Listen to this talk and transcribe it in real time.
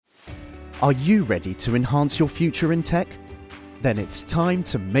Are you ready to enhance your future in tech? Then it's time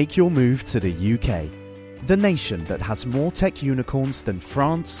to make your move to the UK, the nation that has more tech unicorns than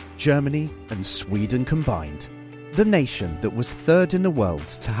France, Germany, and Sweden combined. The nation that was third in the world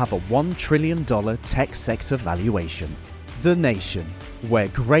to have a $1 trillion tech sector valuation. The nation where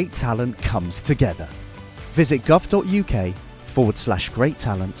great talent comes together. Visit gov.uk/great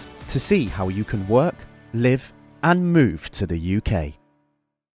talent to see how you can work, live, and move to the UK.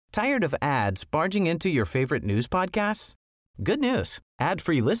 Tired of ads barging into your favorite news podcasts? Good news.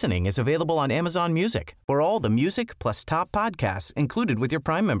 Ad-free listening is available on Amazon Music for all the music plus top podcasts included with your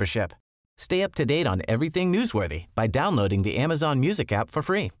Prime membership. Stay up to date on everything newsworthy by downloading the Amazon Music app for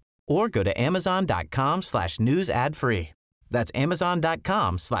free or go to amazon.com/news ad free. That's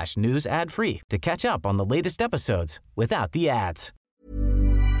amazon.com/news ad free to catch up on the latest episodes without the ads.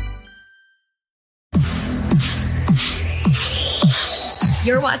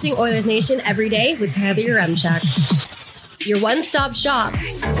 You're watching Oilers Nation every day with Tyler Yaremchuk, your one-stop shop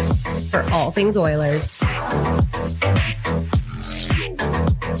for all things Oilers.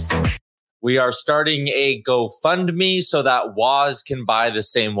 We are starting a GoFundMe so that Waz can buy the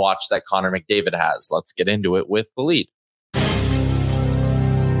same watch that Connor McDavid has. Let's get into it with the lead.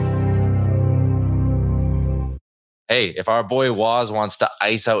 Hey, if our boy Waz wants to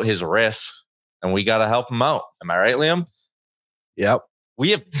ice out his wrists, then we got to help him out. Am I right, Liam? Yep.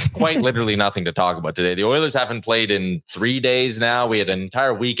 We have quite literally nothing to talk about today. The Oilers haven't played in 3 days now. We had an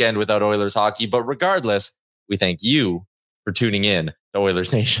entire weekend without Oilers hockey. But regardless, we thank you for tuning in to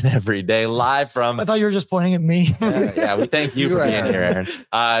Oilers Nation every day, live from... I thought you were just pointing at me. Yeah, we thank you for being here,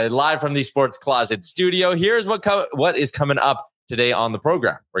 Aaron. Live from the Sports Closet studio. Here's what is coming up today on the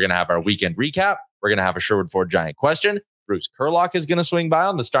program. We're going to have our weekend recap. We're going to have a Sherwood Ford Giant question. Bruce Curlock is going to swing by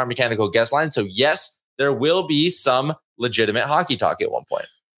on the Star Mechanical guest line. So yes, there will be some legitimate hockey talk at one point.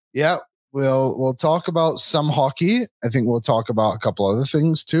 Yeah, we'll talk about some hockey. I think we'll talk about a couple other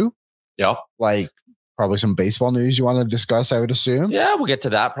things too. Yeah. Like probably some baseball news you want to discuss, I would assume. Yeah, we'll get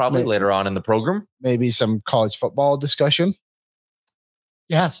to that probably later on in the program. Maybe some college football discussion.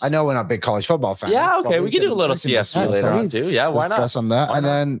 Yes. I know we're not big college football fans. Yeah, okay. We can do a little CSC later on too. Yeah, why not? Discuss on that. And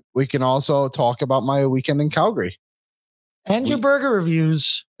then we can also talk about my weekend in Calgary. And your burger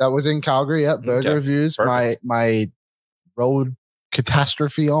reviews. That was in Calgary. Yep, burger reviews. Perfect. My road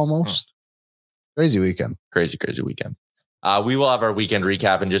catastrophe almost. Crazy weekend. Crazy weekend. We will have our weekend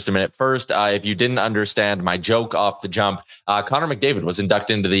recap in just a minute. First, if you didn't understand my joke off the jump, Connor McDavid was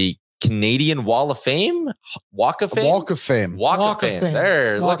inducted into the Canadian Walk of Fame. Walk of Fame.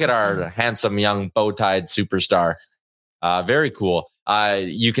 There, look at our handsome young bow-tied superstar. Very cool.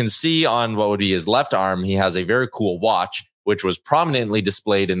 You can see on what would be his left arm, he has a very cool watch, which was prominently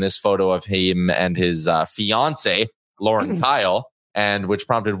displayed in this photo of him and his fiance, Lauren Kyle, and which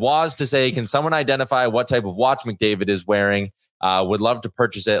prompted Waz to say, can someone identify what type of watch McDavid is wearing? Would love to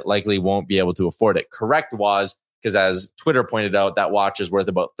purchase it, likely won't be able to afford it. Correct, Waz, because as Twitter pointed out, that watch is worth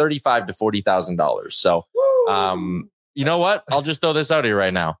about $35,000 to $40,000. So, you know what? I'll just throw this out here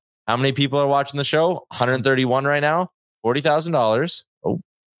right now. How many people are watching the show? 131 right now. $40,000.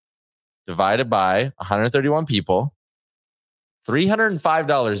 Divided by 131 people.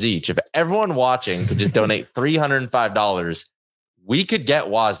 $305 each. If everyone watching could just donate $305, we could get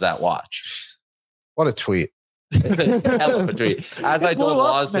Waz that watch. What a tweet. It's a hell of a tweet. As I told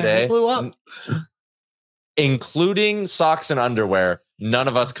Waz today, including socks and underwear, none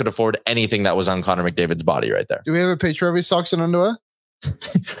of us could afford anything that was on Connor McDavid's body right there. Do we have a picture of his socks and underwear?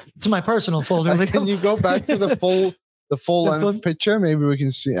 It's my personal folder. Can you go back to the full length picture? Maybe we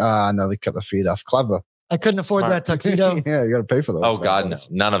can see. No, they cut the feet off. Clever. I couldn't afford that tuxedo. Yeah, you got to pay for those. Oh, God, no.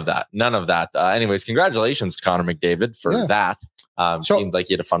 None of that. Anyways, congratulations to Connor McDavid for that. Seemed like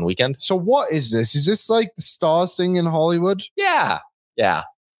he had a fun weekend. So what is this? Is this like the Stars thing in Hollywood? Yeah.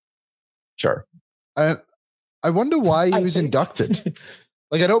 Sure. I wonder why he was inducted.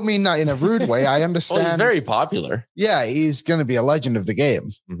 Like, I don't mean that in a rude way. I understand. Well, he's very popular. Yeah, he's going to be a legend of the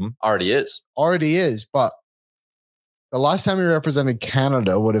game. Mm-hmm. Already is. But the last time he represented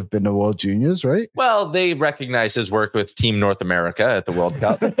Canada would have been the World Juniors, right? Well, they recognize his work with Team North America at the World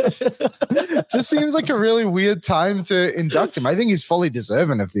Cup. Just seems like a really weird time to induct him. I think he's fully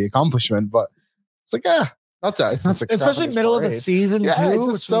deserving of the accomplishment, but it's like, that's a especially middle of the season too. It's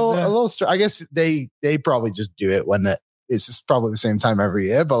just a little. I guess they probably just do it when it's just probably the same time every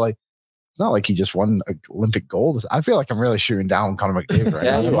year, but like. It's not like he just won Olympic gold. I feel like I'm really shooting down Connor McDavid right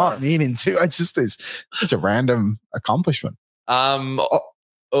now. I'm not meaning to. It's such a random accomplishment. Macaulay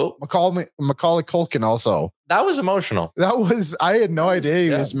Culkin also. That was emotional. I had no idea he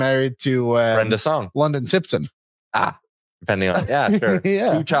was married to Brenda Song. London Tipton. Depending on, sure.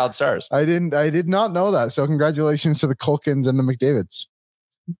 Yeah. 2 child stars. I did not know that. So congratulations to the Culkins and the McDavids.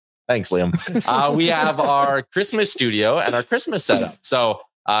 Thanks, Liam. We have our Christmas studio and our Christmas setup. So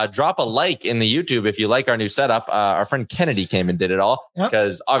drop a like in the YouTube if you like our new setup. Our friend Kennedy came and did it all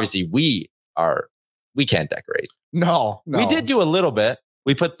because obviously we can't decorate. No. We did do a little bit.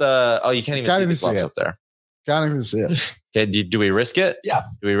 We put you can't even see the gloves up there. Can't even see it. Okay, do we risk it? Yeah.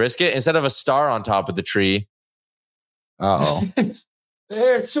 Do we risk it? Instead of a star on top of the tree.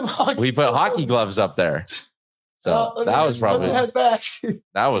 There's some we put hockey gloves up there. So that was probably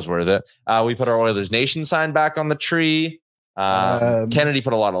that was worth it. We put our Oilers Nation sign back on the tree. Kennedy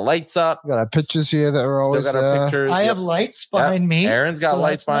put a lot of lights up. We got our pictures here that are always. Still got our pictures. I have lights behind me. Aaron's got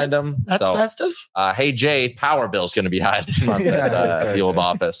lights behind him. That's festive. Hey Jay, power bill's going to be high this month at the old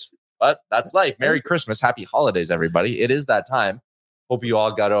office. But that's life. Merry Christmas, happy holidays, everybody. It is that time. Hope you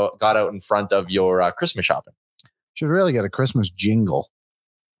all got out in front of your Christmas shopping. Should really get a Christmas jingle.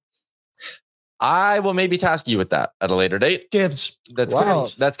 I will maybe task you with that at a later date. Gibbs.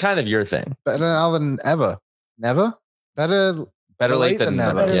 That's kind of your thing. Better now than ever. Never? Better late than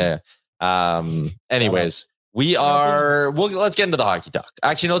never. Yeah. Anyways, let's get into the hockey talk.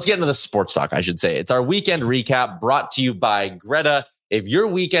 Actually, no, let's get into the sports talk, I should say. It's our weekend recap brought to you by Greta. If your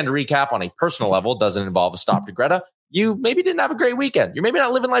weekend recap on a personal level doesn't involve a stop to Greta, you maybe didn't have a great weekend. You're maybe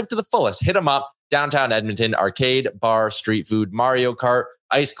not living life to the fullest. Hit them up. Downtown Edmonton, arcade, bar, street food, Mario Kart,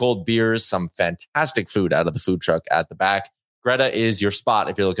 ice cold beers, some fantastic food out of the food truck at the back. Greta is your spot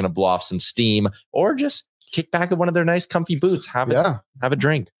if you're looking to blow off some steam or just kick back at one of their nice comfy boots. Have a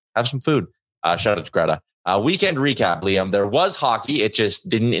drink, have some food. Shout out to Greta. Weekend recap, Liam. There was hockey. It just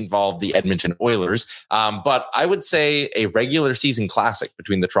didn't involve the Edmonton Oilers. But I would say a regular season classic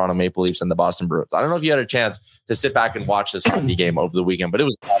between the Toronto Maple Leafs and the Boston Bruins. I don't know if you had a chance to sit back and watch this hockey game over the weekend, but it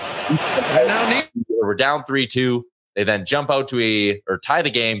was we're down 3-2. They then jump out to tie the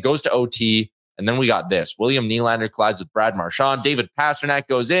game, goes to OT. And then we got this. William Nylander collides with Brad Marchand. David Pastrnak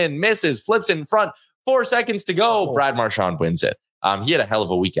goes in, misses, flips in front. 4 seconds to go. Brad Marchand wins it. He had a hell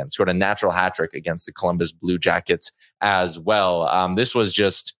of a weekend, scored a natural hat trick against the Columbus Blue Jackets as well. This was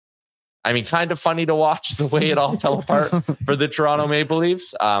just, kind of funny to watch the way it all fell apart for the Toronto Maple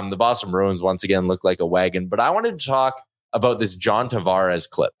Leafs. The Boston Bruins once again looked like a wagon, but I wanted to talk about this John Tavares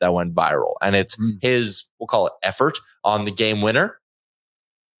clip that went viral, and it's his, we'll call it effort on the game winner.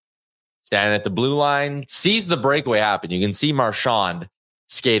 Standing at the blue line, sees the breakaway happen. You can see Marchand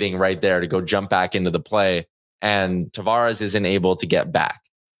skating right there to go jump back into the play. And Tavares isn't able to get back.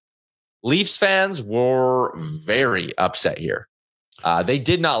 Leafs fans were very upset here. They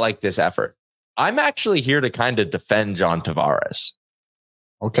did not like this effort. I'm actually here to kind of defend John Tavares.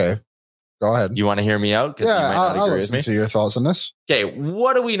 Okay, go ahead. You want to hear me out? Yeah, I'll listen to your thoughts on this. Okay,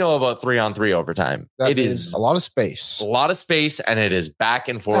 what do we know about 3-on-3 overtime? It is a lot of space. A lot of space, and it is back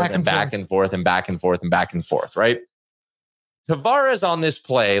and forth and back and forth and back and forth and back and forth, right? Tavares on this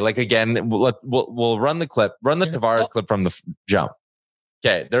play, like again, we'll run the Tavares clip from the jump.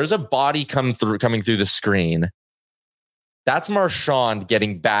 Okay, there's a body coming through the screen. That's Marchand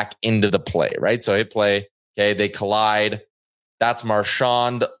getting back into the play, right? So hit play. Okay, they collide. That's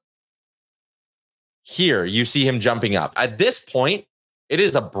Marchand. Here, you see him jumping up. At this point, it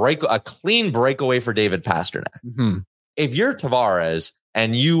is a clean breakaway for David Pastrnak. Mm-hmm. If you're Tavares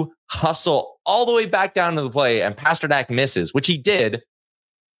and you hustle all the way back down to the play and Pastrnak misses, which he did,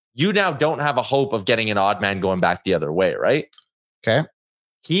 you now don't have a hope of getting an odd man going back the other way, right? Okay.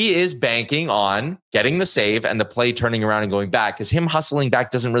 He is banking on getting the save and the play turning around and going back because him hustling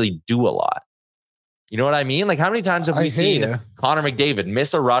back doesn't really do a lot. You know what I mean? Like how many times have we seen Connor McDavid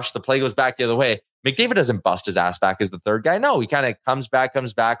miss a rush, the play goes back the other way? McDavid doesn't bust his ass back as the third guy. No, he kind of comes back.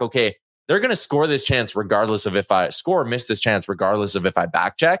 Okay, they're going to score this chance regardless of if I score or miss this chance regardless of if I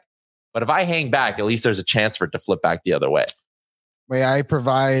back check. But if I hang back, at least there's a chance for it to flip back the other way. May I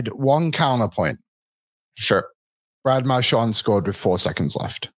provide one counterpoint? Sure. Brad Marchand scored with 4 seconds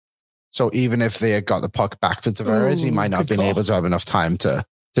left. So even if they had got the puck back to Tavares, he might not have been able to have enough time to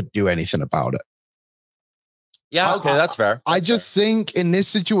do anything about it. Yeah, okay, that's fair. I just think in this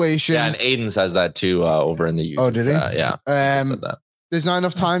situation... Yeah, and Aiden says that too over in the YouTube. Oh, did he? Yeah. Said that. There's not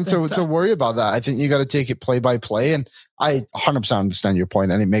enough time to worry about that. I think you got to take it play by play. And I 100% understand your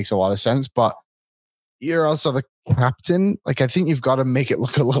point, and it makes a lot of sense. But you're also the captain. Like, I think you've got to make it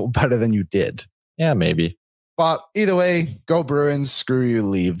look a little better than you did. Yeah, maybe. But either way, go Bruins. Screw you,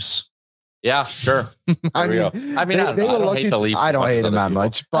 Leafs. Yeah, sure. I mean, I don't hate the Leafs. I don't hate them that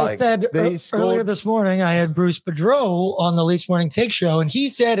much. But I said earlier this morning, I had Bruce Boudreau on the Leafs Morning Take Show, and he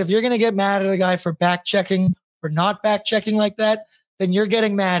said, if you're going to get mad at a guy for back checking or not back checking like that, then you're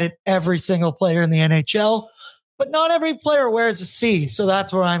getting mad at every single player in the NHL. But not every player wears a C, so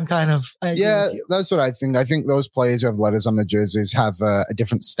that's where I'm kind of. That's what I think. I think those players who have letters on their jerseys have a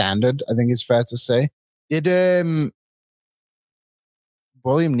different standard. I think it's fair to say. William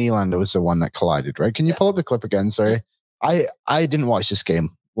Nylander was the one that collided, right? Can you pull up the clip again? Sorry, I didn't watch this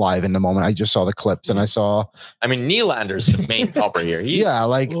game live in the moment. I just saw the clips and I saw. I mean, Nylander's the main culprit here.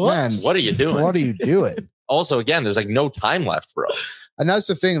 Man, what are you doing? What are you doing? Also, again, there's like no time left, bro. And that's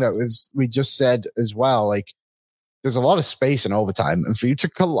the thing we just said as well. Like, there's a lot of space in overtime, and for you to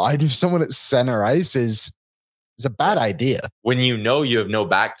collide with someone at center ice is a bad idea. When you have no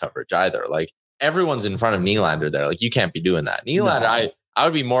back coverage either. Like, everyone's in front of Nylander there. Like, you can't be doing that. Nylander, I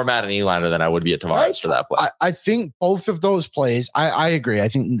would be more mad at Nylander than I would be at Tavares for that play. I think both of those plays, I agree. I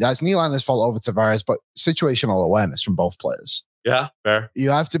think that's Nylander's fault over Tavares, but situational awareness from both players. Yeah, fair.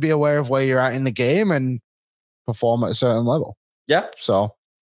 You have to be aware of where you're at in the game and perform at a certain level. Yeah. So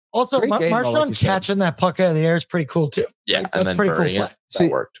also, Marchand catching that puck out of the air is pretty cool too. Yeah, that's then pretty cool. That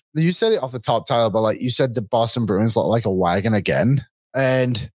worked. You said it off the top, Tyler, but like you said, the Boston Bruins look like a wagon again,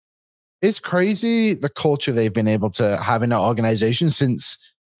 and it's crazy the culture they've been able to have in that organization since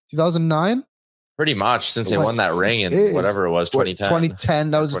 2009. Pretty much since they won that ring in whatever it was, 2010.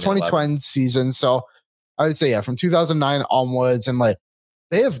 2010. That was a 2020 season. So I would say, from 2009 onwards, and like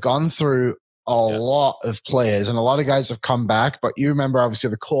they have gone through a lot of players, and a lot of guys have come back. But you remember, obviously,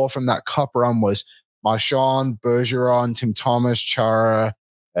 the core from that cup run was Marchand, Bergeron, Tim Thomas, Chara,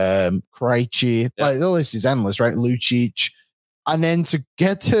 Krejci. Like the list is endless, right? Lucic. And then to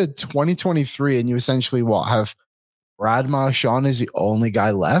get to 2023, and you essentially have Brad Marchand is the only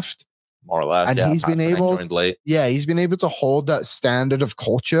guy left, more or less, and he's been able to hold that standard of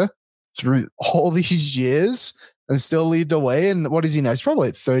culture through all these years and still lead the way. And what is he now? He's probably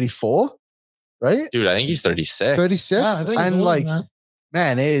at 34, right? Dude, I think he's 36. 36, and like,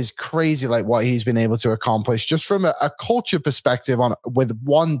 man, it is crazy, like what he's been able to accomplish just from a culture perspective with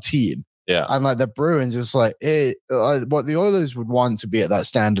one team. Yeah. And like the Bruins, it's like what the Oilers would want to be at that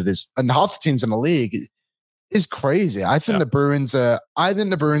standard and half the teams in the league is crazy. I think the Bruins are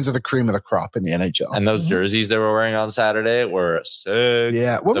the cream of the crop in the NHL. And those jerseys they were wearing on Saturday were sick.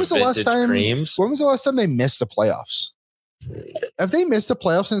 Yeah. When was the last time they missed the playoffs? Have they missed the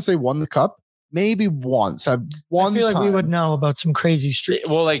playoffs since they won the cup? Maybe once. I feel like we would know about some crazy streak.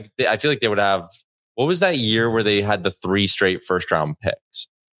 Well, like I feel like they would have. What was that year where they had the 3 straight first round picks?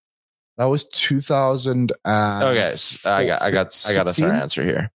 That was 2000. Okay, so I got a fair answer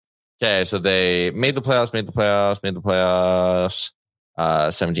here. Okay, so they made the playoffs.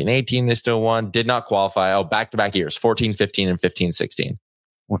 17-18, they still won. Did not qualify. Oh, back-to-back years, 14-15 and 15-16.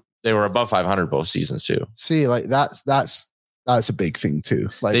 They were above 500 both seasons too. See, like that's a big thing too.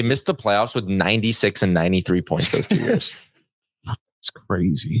 Like they missed the playoffs with 96 and 93 points those 2 years. It's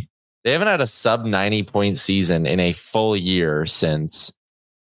crazy. They haven't had a sub 90 point season in a full year since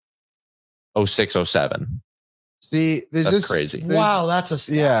 06-07. See, that's crazy. Wow, that's a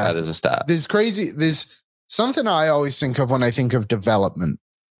stat. Yeah, that is a stat. There's something I always think of when I think of development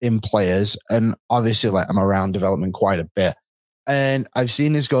in players, and obviously, like I'm around development quite a bit, and I've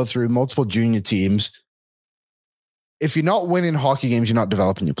seen this go through multiple junior teams. If you're not winning hockey games, you're not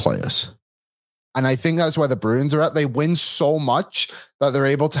developing your players. And I think that's where the Bruins are at. They win so much that they're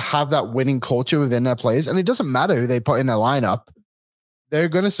able to have that winning culture within their players. And it doesn't matter who they put in their lineup. They're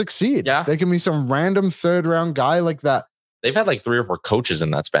going to succeed. Yeah. They can be some random 3rd round guy like that. They've had like 3 or 4 coaches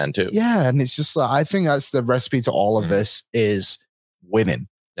in that span too. Yeah. And it's just, I think that's the recipe to all of this is winning.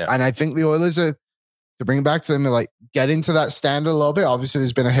 Yeah. And I think the Oilers are, to bring it back to them, like get into that standard a little bit. Obviously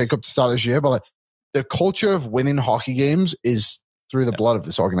there's been a hiccup to start this year, but like the culture of winning hockey games is through the blood of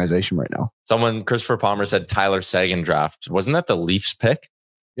this organization right now. Christopher Palmer said Tyler Seguin draft. Wasn't that the Leafs pick?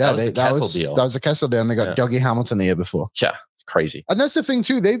 Yeah, that was the Kessel deal, and they got Dougie Hamilton the year before. Yeah, it's crazy. And that's the thing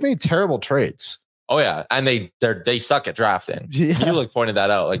too. They've made terrible trades. Oh yeah, and they suck at drafting. Yeah. You pointed that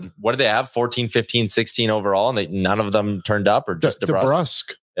out. Like, what did they have? 14, 15, 16 overall, and none of them turned up, or just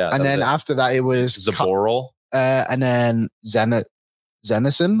DeBrusk. Yeah, and then after that, it was Zaboral, and then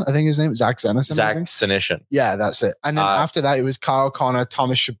Zenison, I think his name is Zach Zenison. Zach Senishin. Yeah, that's it. And then after that, it was Kyle Connor,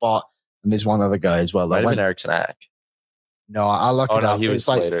 Thomas Chabot, and there's one other guy as well. Might have been Eriksson Ek. No, I look it up. It was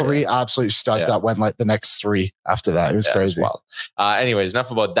like later, 3 absolute studs that went like the next 3 after that. It was crazy. It was anyways,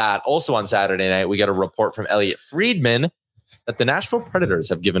 enough about that. Also on Saturday night, we got a report from Elliot Friedman that the Nashville Predators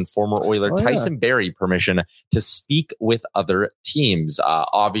have given former Oiler Tyson Barrie permission to speak with other teams.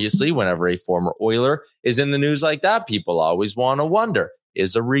 Obviously, whenever a former Oiler is in the news like that, people always want to wonder,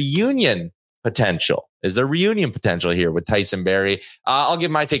 is there reunion potential here with Tyson Barrie? I'll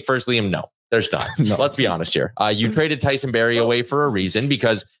give my take first, Liam. No, there's not. Let's be honest here. You traded Tyson Barrie away for a reason,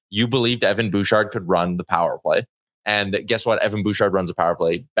 because you believed Evan Bouchard could run the power play. And guess what? Evan Bouchard runs the power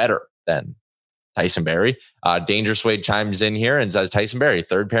play better than Tyson Barrie. Dangerous Wade chimes in here and says Tyson Barrie,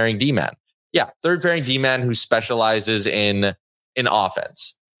 third pairing D-man. Yeah, third pairing D-man who specializes in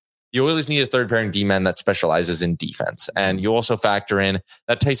offense. The Oilers need a third pairing D-man that specializes in defense. And you also factor in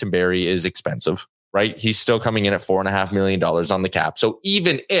that Tyson Barrie is expensive, right? He's still coming in at $4.5 million on the cap. So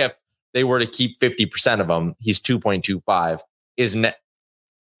even if they were to keep 50% of him, he's 2.25.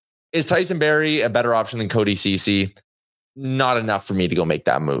 Is Tyson Barrie a better option than Cody Ceci? Not enough for me to go make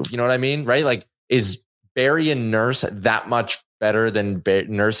that move. You know what I mean? Right? Like, is Barrie and Nurse that much better than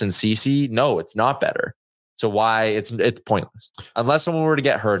Nurse and Ceci? No, it's not better. So why? It's pointless. Unless someone were to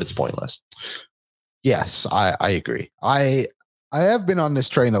get hurt, it's pointless. Yes, I agree. I have been on this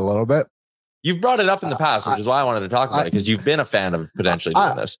train a little bit. You've brought it up in the past, which is why I wanted to talk about it, because you've been a fan of potentially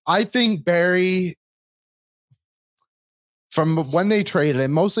doing this. I think Barrie, from when they traded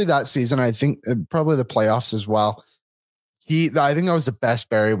him, mostly that season, I think probably the playoffs as well. I think that was the best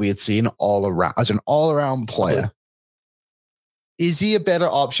Barrie we had seen all around as an all-around player. Okay. Is he a better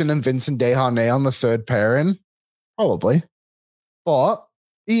option than Vincent Desharnais on the third pairing? Probably. But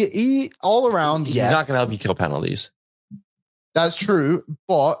he all around, he's not going to help you kill penalties. That's true.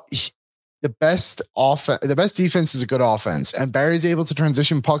 But the best defense is a good offense. And Barrie's able to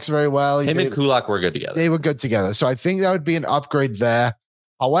transition pucks very well. Him and Kulak were good together. They were good together. So I think that would be an upgrade there.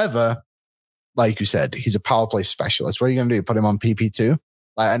 However, like you said, he's a power play specialist. What are you going to do? Put him on PP2?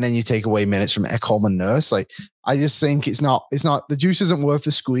 And then you take away minutes from Ekholm and Nurse. Like, I just think it's not, the juice isn't worth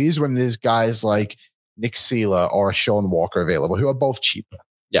the squeeze when there's guys like Nick Seeler or Sean Walker available, who are both cheaper.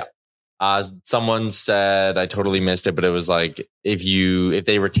 Yeah. Someone said, I totally missed it, but it was like, if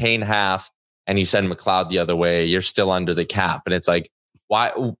they retain half and you send McLeod the other way, you're still under the cap. And it's like,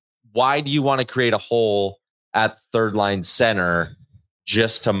 why do you want to create a hole at third line center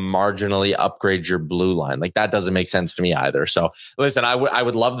just to marginally upgrade your blue line? Like, that doesn't make sense to me either. So listen, I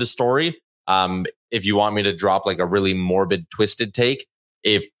would love the story. If you want me to drop like a really morbid, twisted take,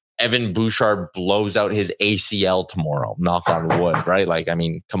 if Evan Bouchard blows out his ACL tomorrow, knock on wood, right? Like, I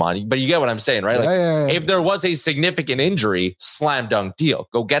mean, come on, but you get what I'm saying, right? Like, yeah. If there was a significant injury, slam dunk deal,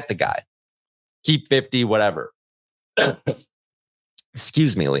 go get the guy, keep 50, whatever.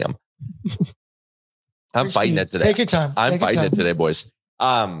 Excuse me, Liam. I'm fighting it today. Take your time. I'm fighting it today, boys.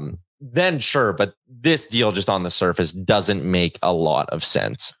 Then sure, but this deal just on the surface doesn't make a lot of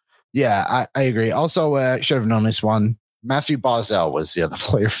sense. Yeah, I agree. Also, should have known this one. Matthew Barzal was the other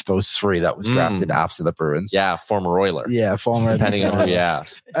player of those three that was drafted after the Bruins. Yeah, former Oiler. Yeah, former. Depending on who you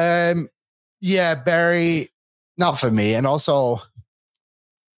ask. Yeah, Barrie, not for me. And also,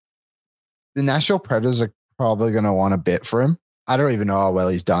 the Nashville Predators are probably going to want a bit for him. I don't even know how well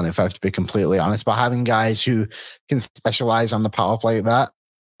he's done, if I have to be completely honest. But having guys who can specialize on the power play like that,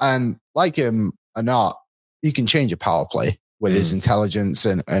 and like him or not, he can change a power play with his intelligence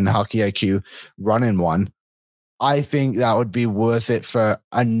and hockey IQ running one. I think that would be worth it for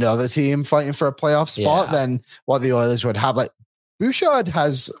another team fighting for a playoff spot than what the Oilers would have. Like, Bouchard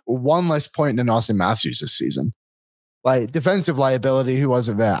has one less point than Austin Matthews this season. Like, defensive liability, who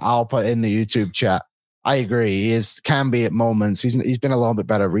wasn't there? I'll put in the YouTube chat. I agree. He can be at moments. He's been a little bit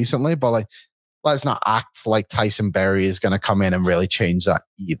better recently, but like, let's not act like Tyson Barrie is going to come in and really change that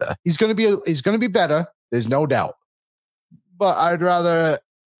either. He's going to be better. There's no doubt. But I'd rather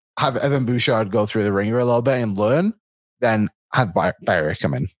have Evan Bouchard go through the ringer a little bit and learn than have Barrie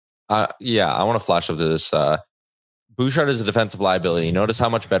come in. Yeah, I want to flash up to this. Bouchard is a defensive liability. Notice how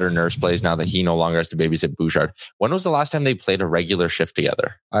much better Nurse plays now that he no longer has to babysit Bouchard. When was the last time they played a regular shift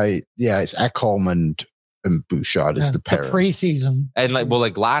together? It's Ekholm and Bouchard is the pair. The preseason. And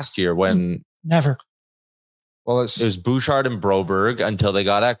like last year when... Never. Well, it was Bouchard and Broberg until they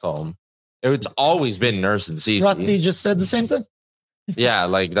got Ekholm. It's always been Nurse and Ceci. Rusty just said the same thing. Yeah,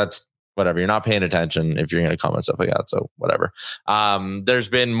 like that's whatever. You're not paying attention if you're going to comment stuff like that. So whatever. There's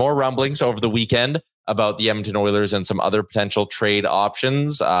been more rumblings over the weekend about the Edmonton Oilers and some other potential trade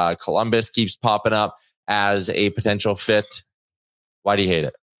options. Columbus keeps popping up as a potential fit. Why do you hate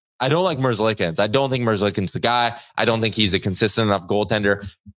it? I don't like Merzlikins. I don't think Merzlikins the guy. I don't think he's a consistent enough goaltender.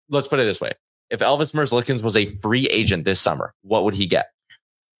 Let's put it this way. If Elvis Merzlikins was a free agent this summer, what would he get?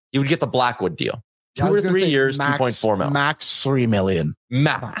 He would get the Blackwood deal. 2 or 3 years, $2.4 million. Max $3 million.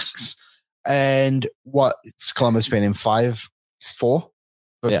 Max. And what? It's Columbus paying him 5-4 for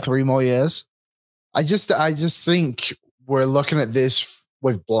 3 more years. I just think we're looking at this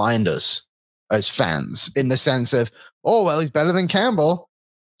with blinders as fans, in the sense of, oh, well, he's better than Campbell.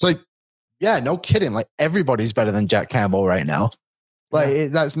 It's like, yeah, no kidding. Like, everybody's better than Jack Campbell right now.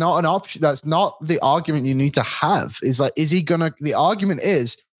 Like, that's not an option. That's not the argument you need to have. Is like, is he gonna? The argument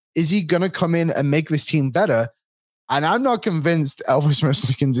is is he going to come in and make this team better? And I'm not convinced Elvis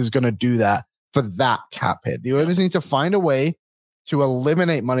Merzlikins is going to do that for that cap hit. The Oilers need to find a way to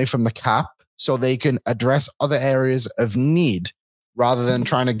eliminate money from the cap so they can address other areas of need rather than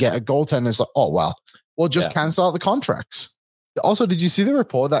trying to get a goaltender. It's like, oh, well, we'll just cancel out the contracts. Also, did you see the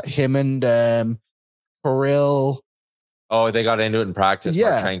report that him and Kirill... Oh, they got into it in practice,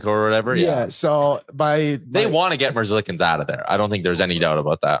 Marchenko or whatever? Yeah, so they want to get Merzlikins out of there. I don't think there's any doubt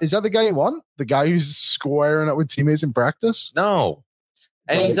about that. Is that the guy you want? The guy who's squaring it with teammates in practice? No.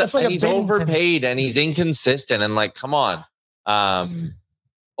 And he's overpaid and he's Mm-hmm. inconsistent and like, come on.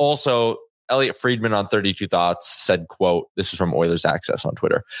 Also, Elliot Friedman on 32 Thoughts said, quote, this is from Oilers Access on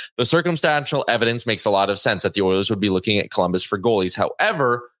Twitter. The circumstantial evidence makes a lot of sense that the Oilers would be looking at Columbus for goalies.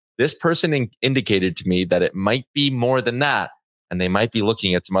 However, this person indicated to me that it might be more than that, and they might be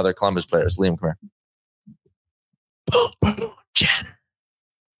looking at some other Columbus players. Liam, come here. Boone Jenner.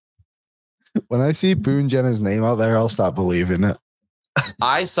 When I see Boone Jenner's name out there, I'll start believing it.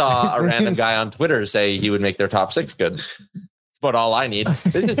 I saw a random guy on Twitter say he would make their top 6 good. That's about all I need.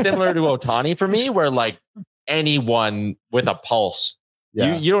 This is similar to Ohtani for me, where like anyone with a pulse,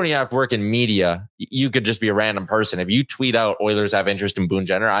 you don't even have to work in media. You could just be a random person. If you tweet out Oilers have interest in Boone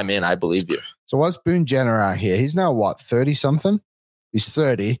Jenner, I'm in. I believe you. So what's Boone Jenner out here? He's now what, 30 something? He's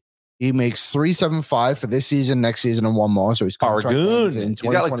 30. He makes $375 for this season, next season, and one more. So he's he's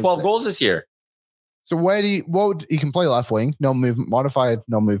got like 12 goals this year. So he can play left wing, no movement modified,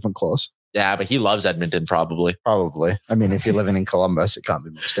 no movement clause. Yeah, but he loves Edmonton probably. I mean, if you're living in Columbus, it can't be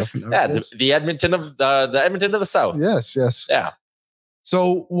much different. Yeah, the Edmonton of the Edmonton of the South. Yes. Yeah.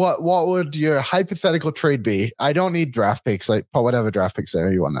 So what would your hypothetical trade be? I don't need draft picks, like whatever draft picks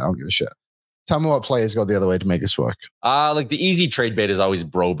there you want. I don't give a shit. Tell me what players go the other way to make this work. Like the easy trade bait is always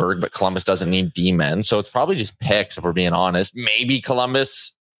Broberg, but Columbus doesn't need D-men. So it's probably just picks if we're being honest. Maybe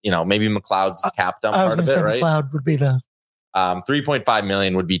Columbus, maybe McLeod's the cap dump part of it, right? McLeod would be the... $3.5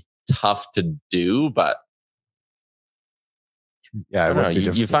 million would be tough to do, but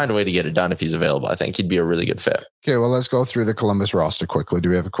you find a way to get it done if he's available. I think he'd be a really good fit. Okay, well, let's go through the Columbus roster quickly. Do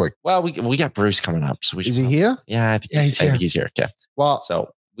we have a quick? Well, we got Bruce coming up, so is he here? Yeah, I think he's here. Okay. Well,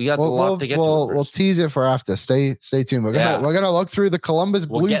 so we got a lot to get to. We'll tease it for after. Stay tuned. We're gonna look through the Columbus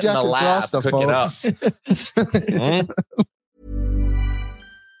Blue Jackets roster, folks.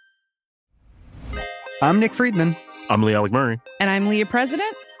 I'm Nick Friedman. I'm Lee Alec Murray. And I'm Leah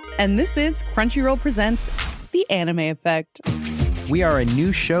President. And this is Crunchyroll Presents The Anime Effect. We are a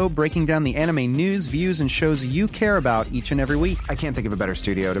new show breaking down the anime news, views, and shows you care about each and every week. I can't think of a better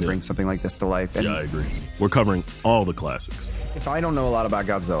studio to bring something like this to life. And I agree. We're covering all the classics. If I don't know a lot about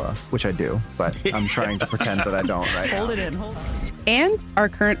Godzilla, which I do, but I'm trying to pretend that I don't right Hold it. And our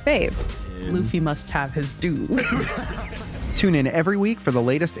current faves. Luffy must have his due. Tune in every week for the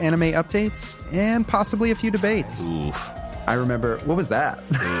latest anime updates and possibly a few debates. Oof. I remember, what was that?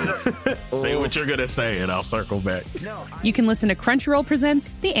 Say what you're going to say and I'll circle back. You can listen to Crunchyroll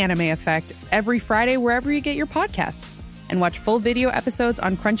Presents The Anime Effect every Friday wherever you get your podcasts. And watch full video episodes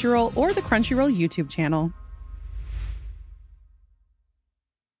on Crunchyroll or the Crunchyroll YouTube channel.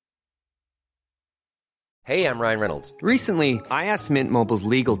 Hey, I'm Ryan Reynolds. Recently, I asked Mint Mobile's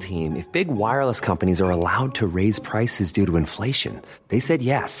legal team if big wireless companies are allowed to raise prices due to inflation. They said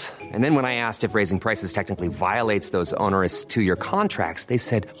yes. And then when I asked if raising prices technically violates those onerous 2-year contracts, they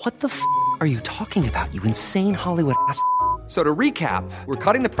said, what the f*** are you talking about, you insane Hollywood ass f- So to recap, we're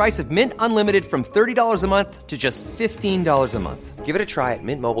cutting the price of Mint Unlimited from $30 a month to just $15 a month. Give it a try at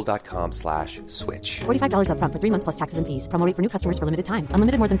mintmobile.com/switch. $45 up front for 3 months plus taxes and fees. Promo rate for new customers for limited time.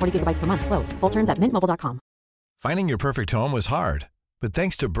 Unlimited more than 40 gigabytes per month. Slows full terms at mintmobile.com. Finding your perfect home was hard, but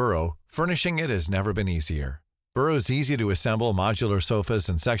thanks to Burrow, furnishing it has never been easier. Burrow's easy-to-assemble modular sofas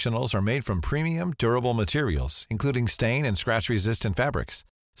and sectionals are made from premium, durable materials, including stain and scratch-resistant fabrics.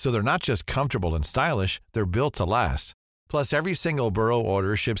 So they're not just comfortable and stylish, they're built to last. Plus, every single Burrow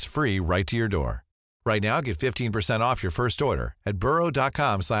order ships free right to your door. Right now, get 15% off your first order at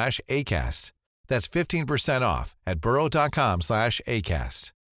burrow.com/ACAST. That's 15% off at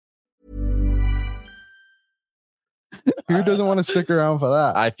burrow.com/ACAST. Who doesn't want to stick around for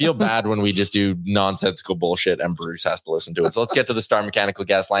that? I feel bad when we just do nonsensical bullshit and Bruce has to listen to it. So let's get to the Star Mechanical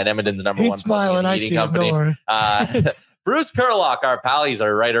Gas Line, Edmonton's number one smiling. I see company. Bruce Curlock, our pal, he's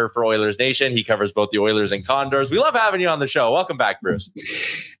our writer for Oilers Nation. He covers both the Oilers and Condors. We love having you on the show. Welcome back, Bruce.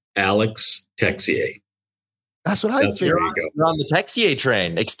 Alex Texier. That's what I feel. You're on the Texier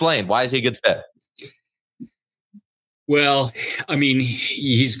train. Explain. Why is he a good fit? Well, I mean,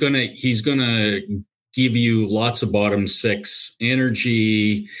 he's gonna give you lots of bottom six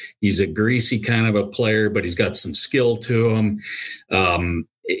energy. He's a greasy kind of a player, but he's got some skill to him.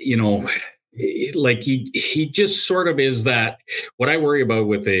 like he just sort of is that. What I worry about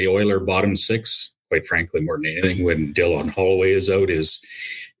with the Oiler bottom six, quite frankly, more than anything, when Dylan Holloway is out, is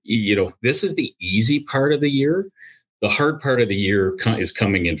this is the easy part of the year. The hard part of the year is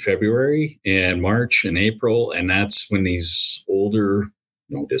coming in February and March and April, and that's when these older,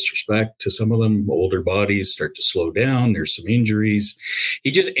 no disrespect to some of them, older bodies start to slow down. There's some injuries.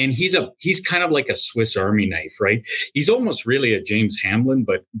 He's kind of like a Swiss Army knife, right? He's almost really a James Hamlin,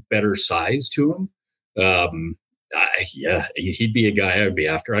 but better size to him. He'd be a guy I would be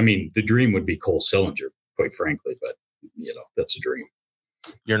after. I mean, the dream would be Cole Sillinger, quite frankly, but that's a dream.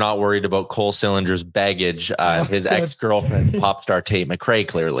 You're not worried about Cole Sillinger's baggage, his ex-girlfriend, pop star Tate McRae,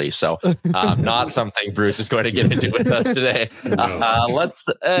 clearly. So not something Bruce is going to get into with us today.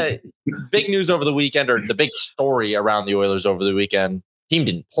 Big news over the weekend, or the big story around the Oilers over the weekend. Team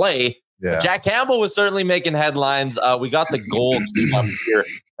didn't play. Yeah. Jack Campbell was certainly making headlines. We got the goal team up here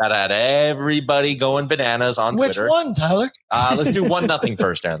that had everybody going bananas on Twitter. Which one, Tyler? Let's do 1-0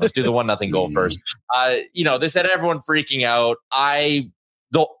 first, Aaron. Let's do the 1-0 goal first. This had everyone freaking out.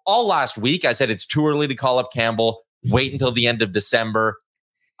 All last week, I said it's too early to call up Campbell. Wait until the end of December.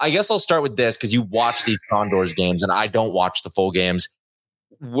 I guess I'll start with this because you watch these Condors games and I don't watch the full games.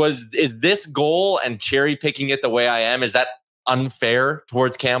 Is this goal and cherry picking it the way I am, is that unfair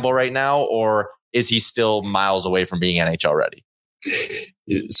towards Campbell right now, or is he still miles away from being NHL ready?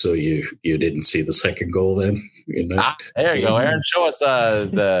 So you didn't see the second goal then? There you go, Aaron. Show us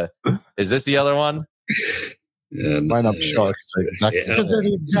is this the other one? Why not sure? Because they're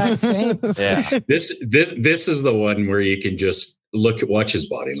the exact same. Yeah. This is the one where you can just watch his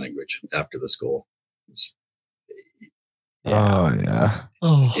body language after this goal. Is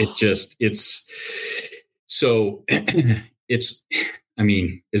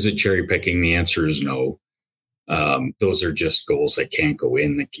it cherry picking? The answer is no. Those are just goals that can't go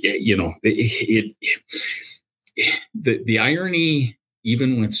in. The irony,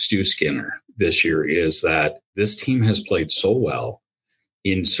 even with Stu Skinner this year, is that this team has played so well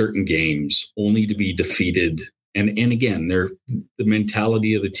in certain games only to be defeated. And again, the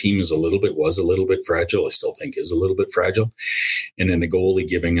mentality of the team was a little bit fragile. I still think is a little bit fragile. And then the goalie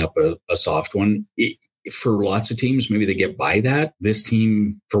giving up a soft one. For lots of teams, maybe they get by that. This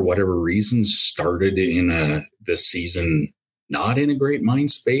team, for whatever reason, started this season not in a great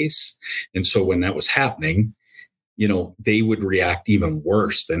mind space. And so when that was happening, they would react even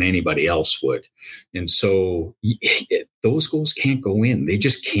worse than anybody else would. And so those goals can't go in. They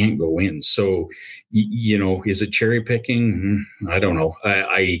just can't go in. So, is it cherry picking? I don't know.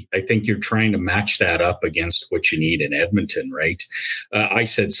 I think you're trying to match that up against what you need in Edmonton, right? I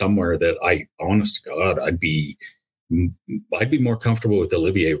said somewhere that honest to God, I'd be more comfortable with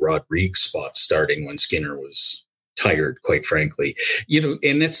Olivier Rodriguez's spot starting when Skinner was tired, quite frankly.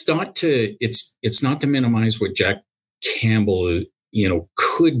 And it's not to minimize what Jack Campbell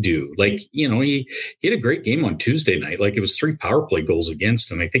could do. Like, he had a great game on Tuesday night. Like, it was 3 power play goals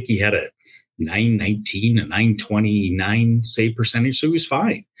against him. I think he had a 919, a 929 save percentage, so he was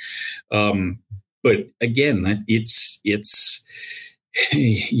fine. But again, you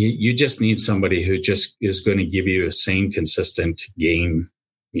just need somebody who just is going to give you a same, consistent game,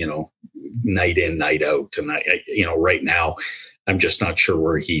 night in, night out. And right now, I'm just not sure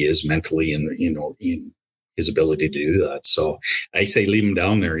where he is mentally in his ability to do that. So I say leave him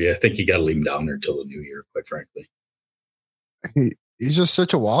down there. Yeah, I think you got to leave him down there till the new year, quite frankly. He's just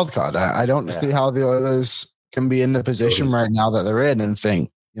such a wild card. I don't see how the Oilers can be in the position right now that they're in and think,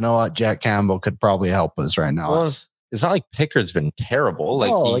 you know what, Jack Campbell could probably help us right now. Well, it's not like Pickard's been terrible.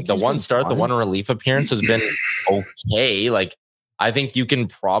 The one start, the one relief appearance has been okay. Like, I think you can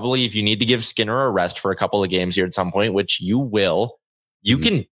probably, if you need to give Skinner a rest for a couple of games here at some point, which you will, you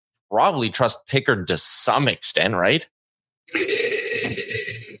can probably trust Pickard to some extent, right?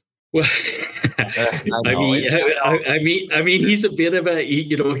 Well, I mean, he's a bit of a,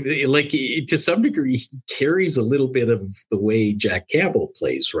 to some degree, he carries a little bit of the way Jack Campbell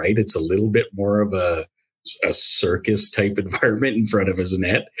plays, right? It's a little bit more of a circus type environment in front of his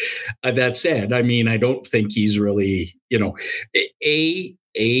net. That said, I mean, I don't think he's really,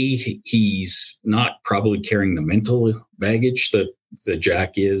 he's not probably carrying the mental baggage that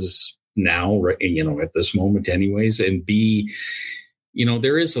Jack is now, at this moment anyways. And B,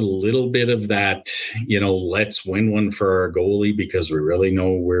 there is a little bit of that, let's win one for our goalie because we really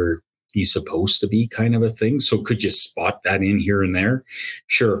know where he's supposed to be kind of a thing. So could you spot that in here and there?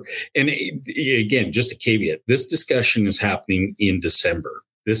 Sure. And again, just a caveat, this discussion is happening in December.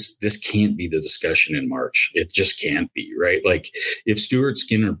 This can't be the discussion in March. It just can't be, right? Like if Stuart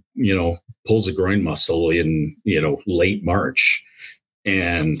Skinner, pulls a groin muscle in, late March,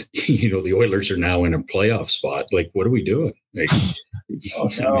 And, the Oilers are now in a playoff spot. Like, what are we doing? Like,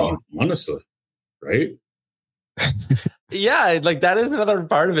 I mean, honestly, right? Yeah, like that is another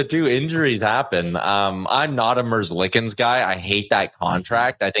part of it too. Injuries happen. I'm not a Merzlikins guy. I hate that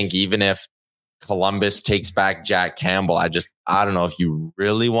contract. I think even if Columbus takes back Jack Campbell, I don't know if you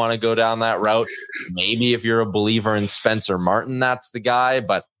really want to go down that route. Maybe if you're a believer in Spencer Martin, that's the guy.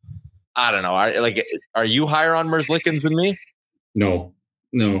 But I don't know. Are you higher on Merzlikins than me? No.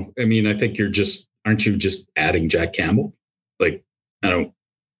 I mean, I think aren't you just adding Jack Campbell? Like, I don't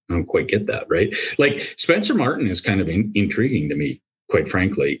quite get that, right? Like, Spencer Martin is kind of intriguing to me, quite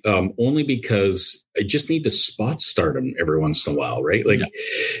frankly, only because I just need to spot start him every once in a while, right? Like,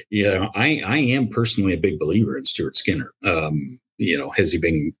 I am personally a big believer in Stuart Skinner. Has he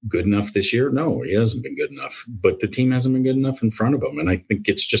been good enough this year? No, he hasn't been good enough, but the team hasn't been good enough in front of him. And I think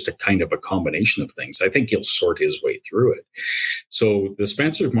it's just a kind of a combination of things. I think he'll sort his way through it. So the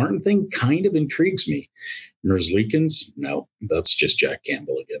Spencer Martin thing kind of intrigues me. Merzlikins, no, that's just Jack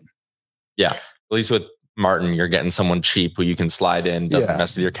Campbell again. Yeah, at least with Martin, you're getting someone cheap who you can slide in, doesn't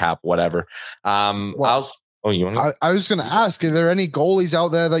mess with your cap, whatever. I was going to ask, are there any goalies out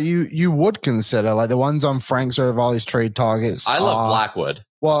there that you would consider, like the ones on Frank Zervalli's trade targets? I love Blackwood.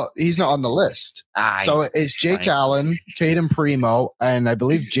 Well, he's not on the list. So it's Jake Allen, Caden Primo, and I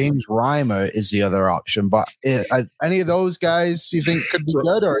believe James Reimer is the other option. But any of those guys you think could be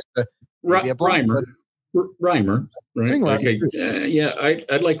good, or Reimer, right?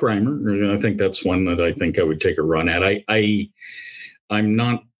 I'd like Reimer. I think that's one that I think I would take a run at. I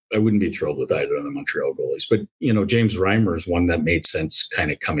wouldn't be thrilled with either of the Montreal goalies, but James Reimer is one that made sense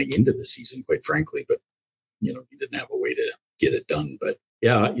kind of coming into the season, quite frankly. But he didn't have a way to get it done. But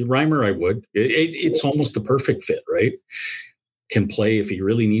yeah, Reimer, I would. It's almost the perfect fit, right? Can play if he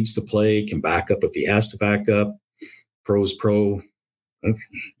really needs to play. Can back up if he has to back up. Pro's pro.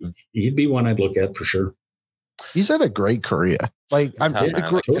 He'd be one I'd look at for sure. He's had a great career.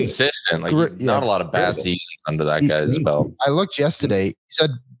 Consistent. Not a lot of bad seasons under that guy's belt. I looked yesterday. He's had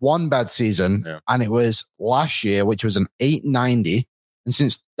one bad season, and it was last year, which was an 890. And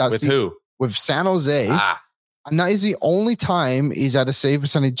since that's who? With San Jose. And that is the only time he's had a save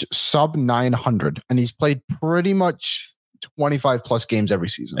percentage sub 900, and he's played pretty much 25 plus games every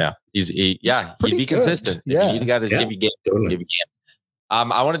season. Yeah, he'd be consistent. Yeah, you got to give you game. Give you game.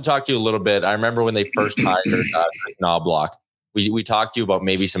 I want to talk to you a little bit. I remember when they first hired Knobloch, we talked to you about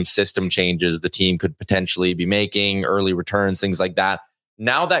maybe some system changes the team could potentially be making, early returns, things like that.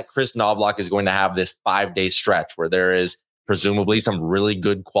 Now that Chris Knobloch is going to have this 5-day stretch where there is presumably some really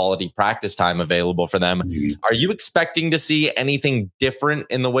good quality practice time available for them, are you expecting to see anything different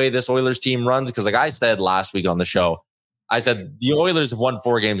in the way this Oilers team runs? Because like I said last week on the show, I said the Oilers have won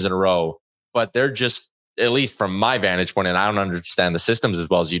 4 games in a row, but they're just, at least from my vantage point, and I don't understand the systems as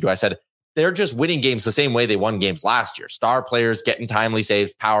well as you do, I said, they're just winning games the same way they won games last year. Star players getting timely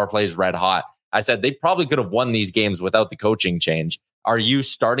saves, power plays red hot. I said they probably could have won these games without the coaching change. Are you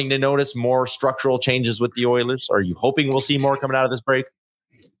starting to notice more structural changes with the Oilers? Are you hoping we'll see more coming out of this break?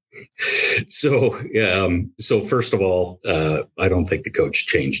 So first of all, I don't think the coach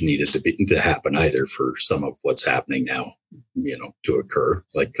change needed to happen either for some of what's happening now, to occur.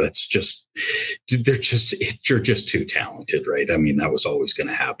 Like that's just, you're just too talented, right? I mean, that was always going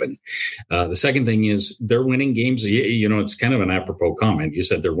to happen. The second thing is they're winning games. It's kind of an apropos comment. You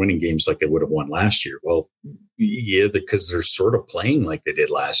said they're winning games like they would have won last year. Well, yeah, because they're sort of playing like they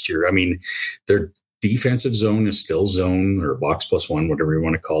did last year. I mean, they're defensive zone is still zone or box plus one, whatever you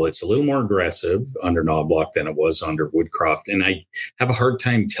want to call it. It's a little more aggressive under Knobloch than it was under Woodcroft. And I have a hard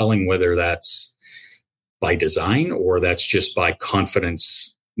time telling whether that's by design or that's just by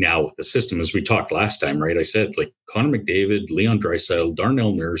confidence now with the system. As we talked last time, right? I said like Connor McDavid, Leon Draisaitl,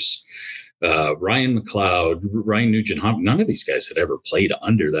 Darnell Nurse, Ryan McLeod, Ryan Nugent, none of these guys had ever played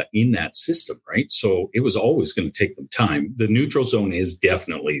under that in that system, right? So it was always going to take them time. The neutral zone is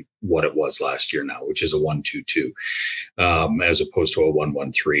definitely what it was last year now, which is a 1-2-2, as opposed to a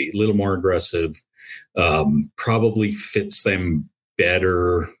 1-1-3. A little more aggressive, probably fits them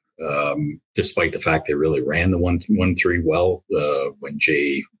better, despite the fact they really ran the 1-1-3 well when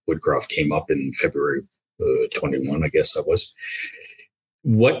Jay Woodcroft came up in February 21, I guess that was.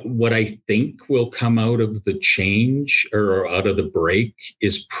 What I think will come out of the change or out of the break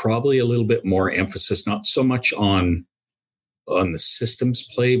is probably a little bit more emphasis, not so much on the systems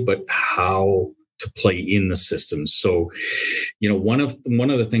play, but how to play in the systems. So, one of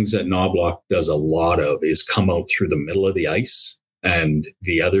the things that Knobloch does a lot of is come out through the middle of the ice And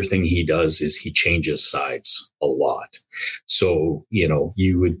the other thing he does is he changes sides a lot. So,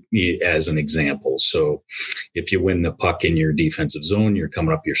 you would, as an example, so if you win the puck in your defensive zone, you're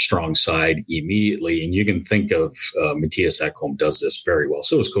coming up your strong side immediately. And you can think of Matthias Ekholm does this very well.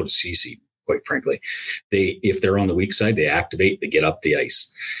 So does Coach Ceci, quite frankly. If they're on the weak side, they activate, they get up the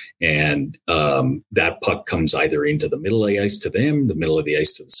ice. And that puck comes either into the middle of the ice to them, the middle of the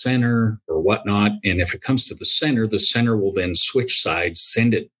ice to the center, or whatnot. And if it comes to the center will then switch sides,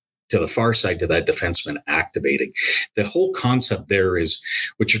 send it to the far side to that defenseman activating. The whole concept there is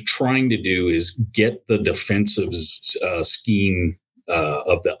what you're trying to do is get the defensive scheme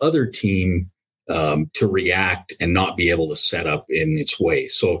of the other team to react and not be able to set up in its way.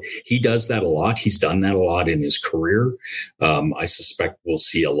 So he does that a lot. He's done that a lot in his career. I suspect we'll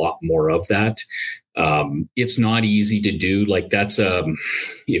see a lot more of that. It's not easy to do. Like that's,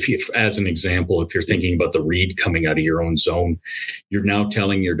 as an example, if you're thinking about the read coming out of your own zone, you're now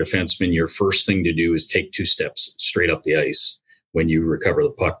telling your defenseman your first thing to do is take 2 steps straight up the ice when you recover the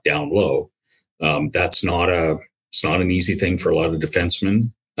puck down low. It's not an easy thing for a lot of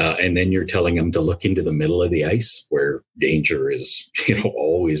defensemen. And then you're telling them to look into the middle of the ice where danger is,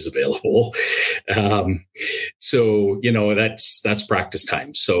 always available. So, that's practice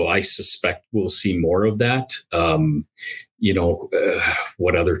time. So I suspect we'll see more of that.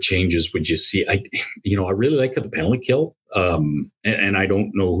 What other changes would you see? I really like the penalty kill. And I don't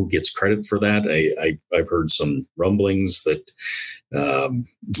know who gets credit for that. I've heard some rumblings that,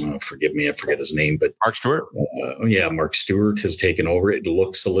 forgive me, I forget his name, but Mark Stewart. Mark Stewart has taken over. It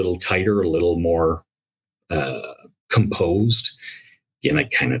looks a little tighter, a little more composed. Again, I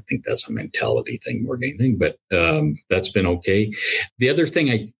kind of think that's a mentality thing more than anything, but that's been okay. The other thing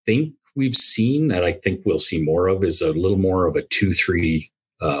I think we've seen that I think we'll see more of is a little more of a 2-3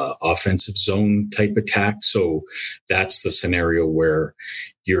 offensive zone type attack. So that's the scenario where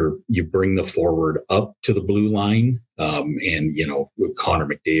you bring the forward up to the blue line, and Connor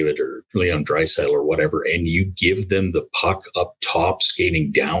McDavid or Leon Draisaitl or whatever, and you give them the puck up top,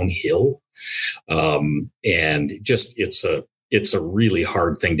 skating downhill, and just it's a really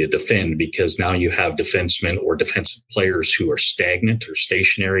hard thing to defend because now you have defensemen or defensive players who are stagnant or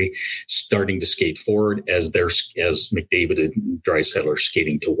stationary, starting to skate forward as McDavid and Draisaitl are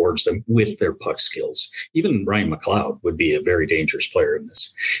skating towards them with their puck skills. Even Ryan McLeod would be a very dangerous player in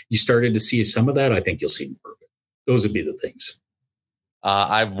this. You started to see some of that. I think you'll see more of it. Those would be the things.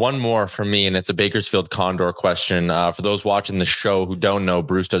 I have one more for me, and it's a Bakersfield Condor question. For those watching the show who don't know,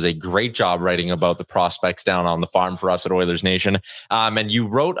 Bruce does a great job writing about the prospects down on the farm for us at Oilers Nation. And you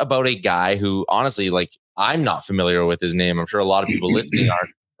wrote about a guy who, honestly, I'm not familiar with his name. I'm sure a lot of people listening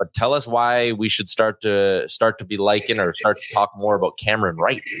aren't. But tell us why we should start to be liking or start to talk more about Cameron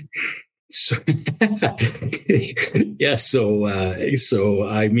Wright. So, yeah. So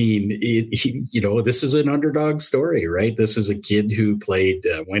I mean, this is an underdog story, right? This is a kid who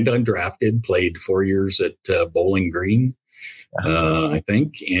went undrafted, played 4 years at Bowling Green, I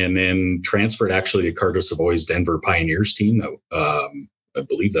think, and then transferred actually to Curtis Savoy's Denver Pioneers team. I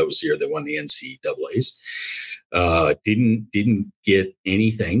believe that was the year they won the NCAAs. Didn't get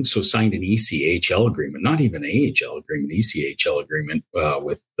anything, so signed an ECHL agreement, not even an AHL agreement, ECHL agreement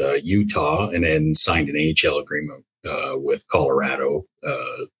with Utah, and then signed an AHL agreement with Colorado,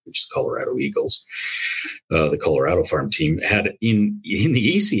 which is Colorado Eagles. The Colorado farm team had in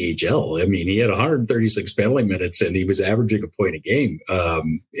the ECHL. I mean, he had 136 penalty minutes and he was averaging a point a game.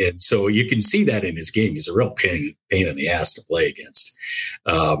 And so you can see that in his game. He's a real pain in the ass to play against.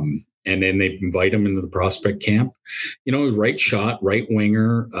 And then they invite him into the prospect camp. Right shot, right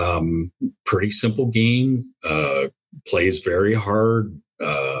winger, pretty simple game, plays very hard,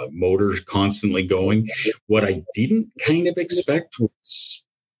 motor constantly going. What I didn't kind of expect was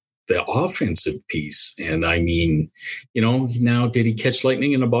the offensive piece. And I mean, now did he catch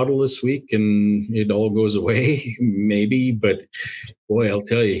lightning in a bottle this week and it all goes away? Maybe, but boy, I'll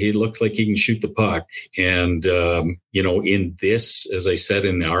tell you, he looked like he can shoot the puck. And, in this, as I said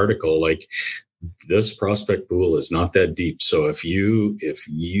in the article, this prospect pool is not that deep. So if you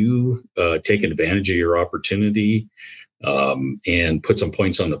take advantage of your opportunity, and put some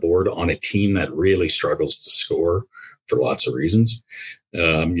points on the board on a team that really struggles to score for lots of reasons,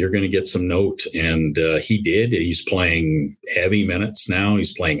 you're going to get some note. And he did. He's playing heavy minutes now.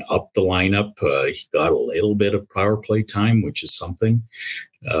 He's playing up the lineup. He got a little bit of power play time, which is something.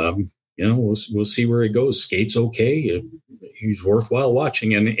 We'll see where he goes. Skate's okay. He's worthwhile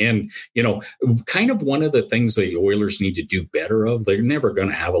watching. And kind of one of the things the Oilers need to do better of, they're never going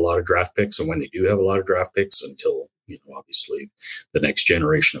to have a lot of draft picks. And when they do have a lot of draft picks, until obviously the next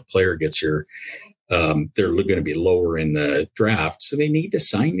generation of player gets here, They're going to be lower in the draft. So they need to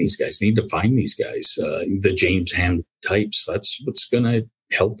sign these guys, need to find these guys, the James Hand types. That's what's going to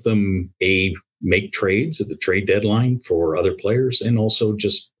help them, make trades at the trade deadline for other players and also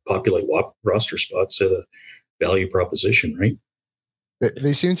just populate roster spots at a value proposition, right?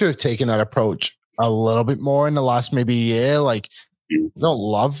 They seem to have taken that approach a little bit more in the last maybe year. Like, I don't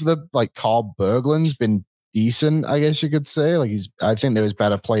love Carl Berglund's been decent, I guess you could say. I think there was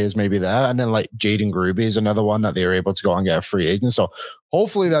better players maybe there. And then Jaden Gruby is another one that they were able to go and get a free agent. So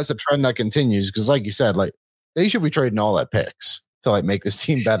hopefully that's a trend that continues. Because like you said, they should be trading all their picks to make this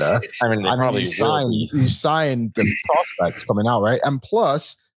team better. I mean, you sign the prospects coming out, right? And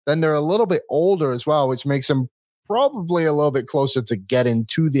plus, then they're a little bit older as well, which makes them probably a little bit closer to getting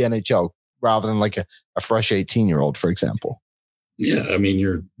to the NHL rather than a fresh 18-year-old, for example. Yeah, I mean,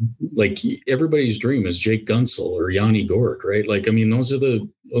 you're everybody's dream is Jake Gunsel or Yanni Gord, right? Those are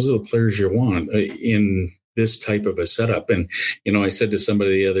the players you want in this type of a setup. And I said to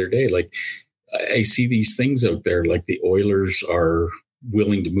somebody the other day, I see these things out there, the Oilers are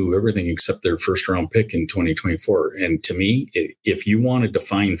willing to move everything except their first round pick in 2024. And to me, if you want to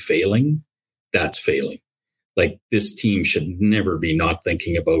define failing, that's failing. This team should never be not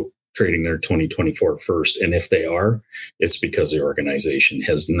thinking about trading their 2024 first. And if they are, it's because the organization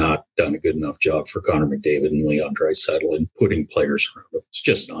has not done a good enough job for Connor McDavid and Leon Draisaitl in putting players around them. It's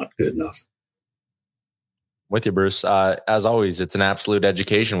just not good enough. With you, Bruce. As always, it's an absolute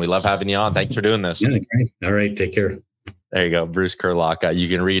education. We love having you on. Thanks for doing this. Yeah, great. All right. Take care. There you go. Bruce Curlock. You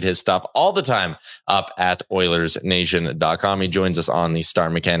can read his stuff all the time up at OilersNation.com. He joins us on the Star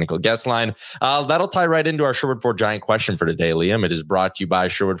Mechanical guest line. That'll tie right into our Sherwood Ford Giant question for today, Liam. It is brought to you by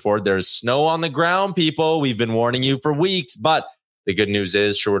Sherwood Ford. There's snow on the ground, people. We've been warning you for weeks, but the good news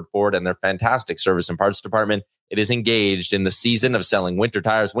is Sherwood Ford and their fantastic service and parts department, it is engaged in the season of selling winter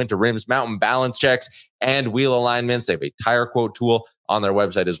tires, winter rims, mountain balance checks, and wheel alignments. They have a tire quote tool on their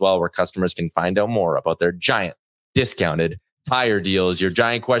website as well, where customers can find out more about their Giant discounted tire deals. Your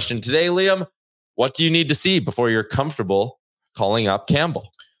Giant question today, Liam: what do you need to see before you're comfortable calling up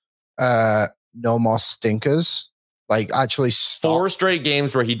Campbell? No more stinkers. Actually stop. 4 straight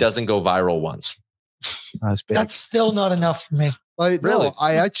games where he doesn't go viral once. That's still not enough for me. Really? No,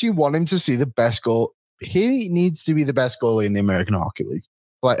 I actually want him to see the best goal. He needs to be the best goalie in the American Hockey League.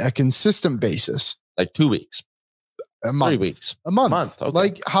 A consistent basis. 2 weeks. A month. 3 weeks. A month.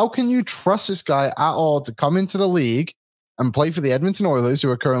 Okay. How can you trust this guy at all to come into the league and play for the Edmonton Oilers, who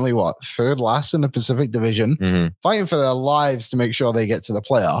are currently, third last in the Pacific Division, fighting for their lives to make sure they get to the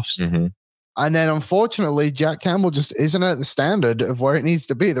playoffs? And then, unfortunately, Jack Campbell just isn't at the standard of where it needs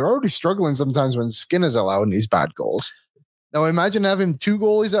to be. They're already struggling sometimes when Skinner's allowing these bad goals. Now, imagine having 2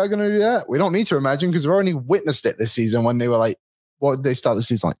 goalies that are going to do that. We don't need to imagine, because we've already witnessed it this season when they were what did they start the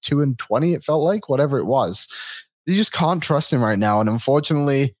season 2-20? It felt like, whatever it was. You just can't trust him right now. And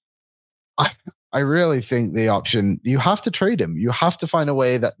unfortunately, I really think the option, you have to trade him. You have to find a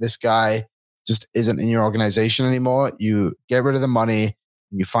way that this guy just isn't in your organization anymore. You get rid of the money.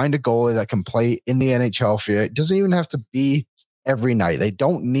 You find a goalie that can play in the NHL for you. It doesn't even have to be every night. They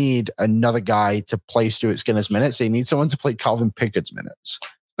don't need another guy to play Stuart Skinner's minutes. They need someone to play Calvin Pickett's minutes.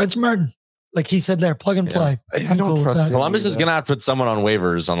 It's Martin. Like he said there, plug and play. I don't trust him. Columbus is going to have to put someone on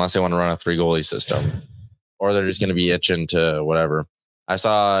waivers unless they want to run a 3-goalie system. Or they're just going to be itching to whatever. I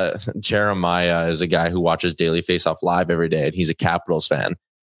saw Jeremiah is a guy who watches Daily Faceoff live every day, and he's a Capitals fan.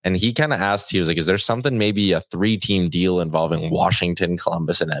 And he kind of asked, he was like, is there something, maybe a 3-team deal involving Washington,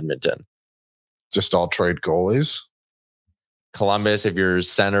 Columbus, and Edmonton? Just all trade goalies? Columbus, if you're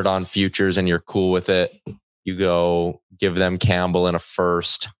centered on futures and you're cool with it, you go give them Campbell in a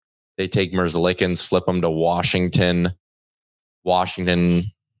first. They take Merzlikins, flip them to Washington.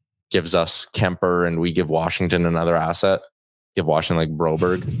 Washington gives us Kemper, and we give Washington another asset. Give Washington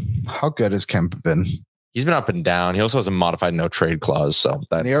Broberg. How good has Kemper been? He's been up and down. He also has a modified no trade clause. So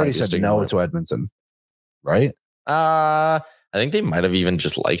that, and he already said no to Edmonton, right? I think they might have even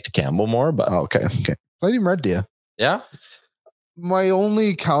just liked Campbell more, but okay. Played him red, dear. Yeah. My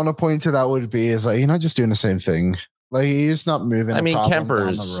only counterpoint to that would be is you're not just doing the same thing. He's not moving. I mean,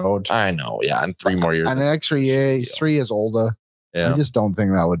 Kemper's down the road. I know. Yeah. And 3 more years. And an extra year. He's 3 years older. Yeah. I just don't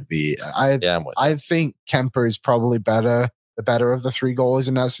think that would be. I think Kemper is probably the better of the 3 goalies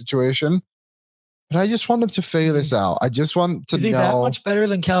in that situation. But I just want him to figure this out. I just want to know. Is he that much better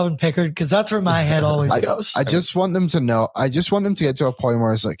than Calvin Pickard? Because that's where my head always goes. I just want them to know. I just want them to get to a point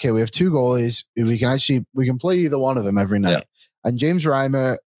where it's okay, we have 2 goalies. We can play either one of them every night. Yeah. And James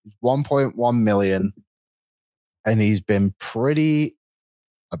Reimer is $1.1 million. And he's been pretty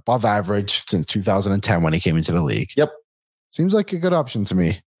above average since 2010 when he came into the league. Yep. Seems like a good option to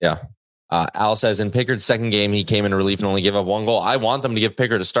me. Yeah. Al says in Pickard's second game, he came in relief and only gave up 1 goal. I want them to give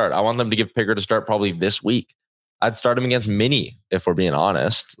Pickard a start. I want them to give Pickard a start probably this week. I'd start him against Mini, if we're being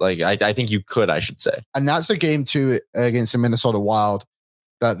honest. Like, I think you could, I should say. And that's a game too against the Minnesota Wild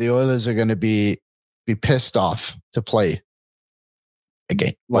that the Oilers are going to be pissed off to play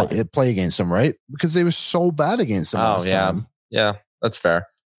again. Like, play against them, right? Because they were so bad against them last time. Yeah, that's fair.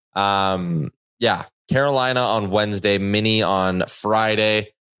 Yeah, Carolina on Wednesday, Mini on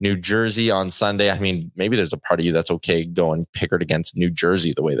Friday, New Jersey on Sunday. I mean, maybe there's a part of you that's okay going Pickard against New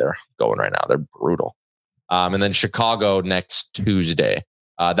Jersey the way they're going right now. They're brutal. And then Chicago next Tuesday.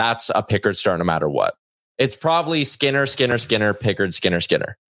 That's a Pickard start no matter what. It's probably Skinner, Pickard,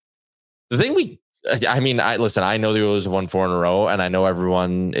 Skinner. The thing I know the Oilers have won 4 in a row, and I know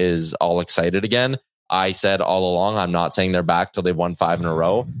everyone is all excited again. I said all along, I'm not saying they're back till they've won 5 in a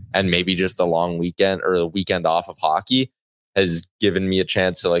row, and maybe just the long weekend or the weekend off of hockey has given me a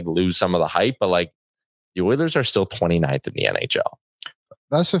chance to like lose some of the hype. But like, the Oilers are still 29th in the NHL.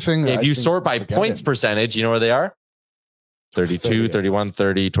 That's the thing. If you sort by points percentage, you know where they are? 32, 31,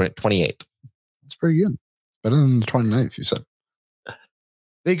 30, 20, 28. That's pretty good. Better than the 29th, you said.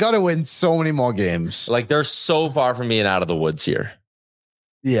 They got to win so many more games. Like, they're so far from being out of the woods here.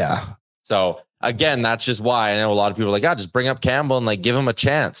 Yeah. So, again, that's just why I know a lot of people are like, just bring up Campbell and like give him a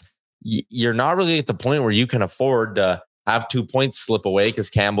chance. You're not really at the point where you can afford to have 2 points slip away because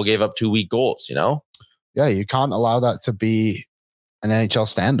Campbell gave up 2 weak goals, you know? Yeah, you can't allow that to be an NHL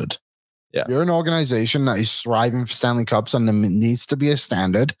standard. Yeah. You're an organization that is thriving for Stanley Cups, and there needs to be a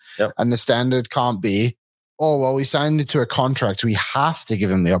standard. Yep. And the standard can't be, we signed into a contract, we have to give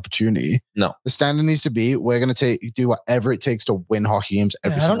him the opportunity. No. The standard needs to be, we're going to do whatever it takes to win hockey games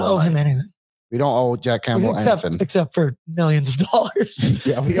every single night. I don't owe him anything. We don't owe Jack Campbell anything. Except for millions of dollars.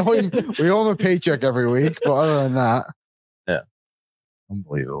 Yeah, we owe him a paycheck every week, but other than that. Yeah.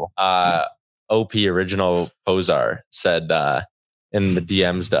 Unbelievable. OP Original Pozar said in the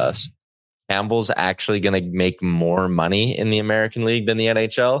DMs to us, Campbell's actually going to make more money in the American League than the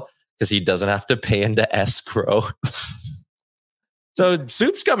NHL because he doesn't have to pay into escrow. So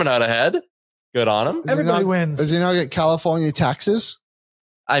Soup's coming out ahead. Good on him. Everybody wins. Does he not get California taxes?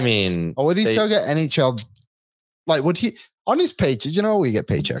 I mean, or would he still get NHL? Like, would he on his paycheck? Did you know we get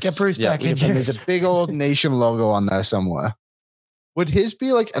paychecks? Get Bruce back in here. There's a big old nation logo on there somewhere. Would his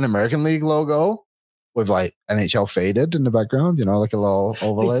be like an American League logo with like NHL faded in the background? You know, like a little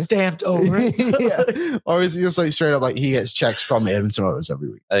overlay stamped over it. Yeah. Or is he just like straight up like he gets checks from Edmonton Oilers every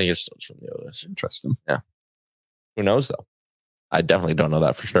week? I think it's still from the Oilers. Interesting. Yeah. Who knows though? I definitely don't know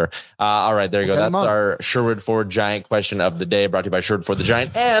that for sure. All right, there you go. That's our Sherwood Ford Giant question of the day, brought to you by Sherwood Ford the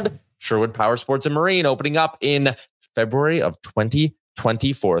Giant and Sherwood Power Sports and Marine, opening up in February of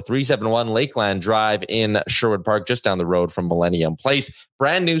 2024. 371 Lakeland Drive in Sherwood Park, just down the road from Millennium Place.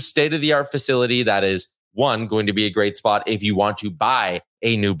 Brand new state-of-the-art facility that is, going to be a great spot if you want to buy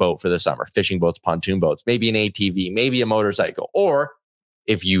a new boat for the summer. Fishing boats, pontoon boats, maybe an ATV, maybe a motorcycle. Or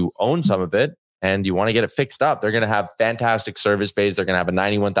if you own some of it, and you want to get it fixed up, they're going to have fantastic service bays. They're going to have a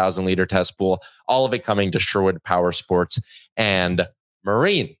 91,000 liter test pool, all of it coming to Sherwood Power Sports and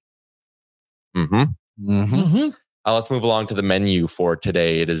Marine. Let's move along to the menu for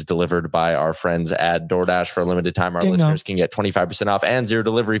today. It is delivered by our friends at DoorDash. For a limited time, our listeners can get 25% off and 0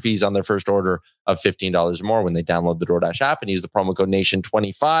 delivery fees on their first order of $15 or more when they download the DoorDash app and use the promo code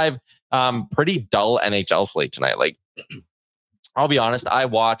NATION25. Pretty dull NHL slate tonight. Like, I'll be honest, I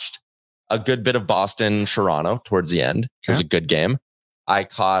watched a good bit of Boston, Toronto towards the end. It was a good game. I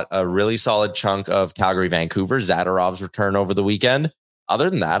caught a really solid chunk of Calgary, Vancouver, Zadarov's return over the weekend. Other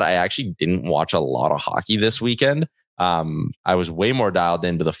than that, I actually didn't watch a lot of hockey this weekend. I was way more dialed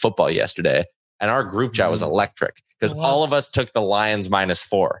into the football yesterday, and our group chat was electric because all of us took the Lions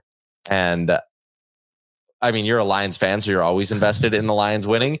 -4. And I mean, you're a Lions fan, so you're always invested in the Lions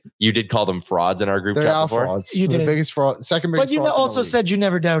winning. You did call them frauds in our group chat before. Frauds. You did. The biggest fraud, second biggest. But you also said you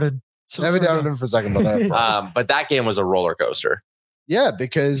never doubted. So never doubted him for a second, but but that game was a roller coaster. Yeah,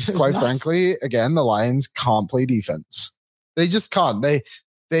 because quite frankly, again, the Lions can't play defense. They just can't. They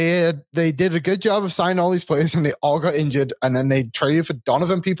did a good job of signing all these players, and they all got injured, and then they traded for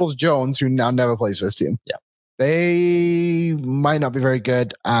Donovan Peoples-Jones, who now never plays for his team. Yeah, they might not be very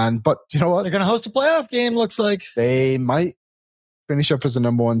good, but you know what? They're going to host a playoff game. Looks like they might finish up as the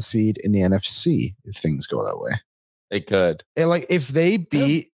number 1 seed in the NFC if things go that way. They could. If they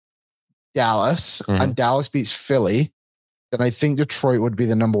beat Dallas and Dallas beats Philly, then I think Detroit would be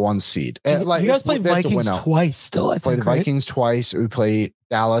the number 1 seed. You guys play Vikings twice still, I think. Play the Vikings twice. We play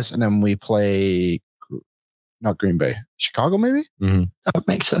Dallas, and then we play not Green Bay. Chicago, maybe? That would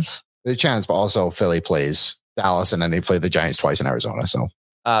make sense. There's a chance, but also Philly plays Dallas, and then they play the Giants twice in Arizona. So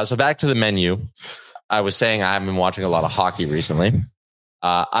So back to the menu. I was saying I haven't been watching a lot of hockey recently.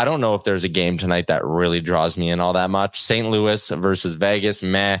 I don't know if there's a game tonight that really draws me in all that much. St. Louis versus Vegas,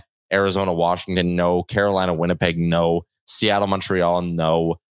 meh. Arizona, Washington, no. Carolina, Winnipeg, no. Seattle, Montreal,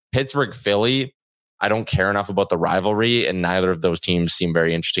 no. Pittsburgh, Philly, I don't care enough about the rivalry, and neither of those teams seem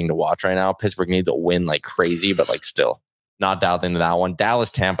very interesting to watch right now. Pittsburgh needs to win like crazy, but like still not dialed into that one.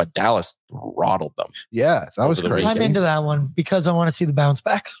 Dallas, Tampa, Dallas throttled them. Yeah, that was crazy. I'm into that one because I want to see the bounce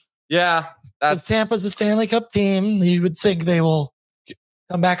back. Yeah. Because Tampa's a Stanley Cup team. You would think they will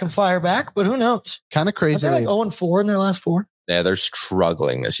come back and fire back, but who knows? Kind of crazy. They're like 0-4 in their last 4. Yeah, they're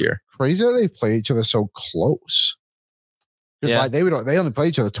struggling this year. Crazy that they play each other so close. Because like they only play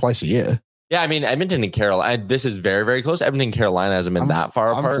each other twice a year. Yeah, I mean, Edmonton and Carolina, this is very, very close. Edmonton and Carolina hasn't been that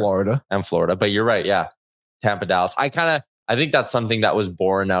far apart. I'm Florida, but you're right. Yeah. Tampa, Dallas. I think that's something that was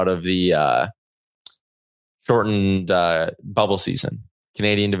born out of the shortened bubble season.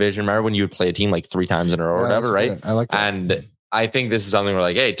 Canadian division. Remember when you would play a team like 3 times in a row or whatever, right? I like that. And I think this is something where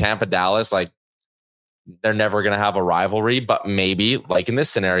like, hey, Tampa, Dallas, like they're never going to have a rivalry, but maybe like in this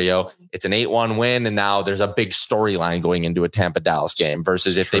scenario, it's an 8-1 win. And now there's a big storyline going into a Tampa, Dallas game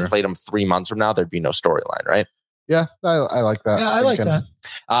versus if they played them 3 months from now, there'd be no storyline, right? Yeah, I like that. Yeah, I like that.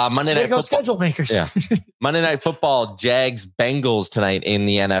 Monday night football. Schedule makers. Yeah. Monday night football, Jags, Bengals tonight in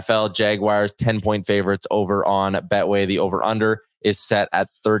the NFL. Jaguars 10-point favorites over on Betway. The over-under is set at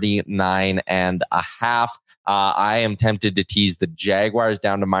 39.5. I am tempted to tease the Jaguars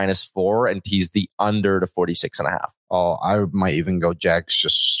down to -4 and tease the under to 46.5. Oh, I might even go Jags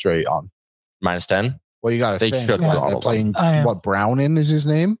just straight on -10. Well, you got to think should they're playing Browning is his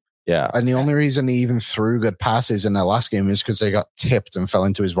name. Yeah, and the only reason he even threw good passes in their last game is because they got tipped and fell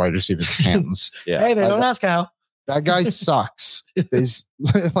into his wide receiver's hands. Yeah, hey, they don't ask how. That guy sucks. There's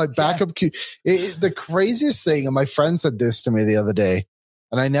my backup. The craziest thing, and my friend said this to me the other day,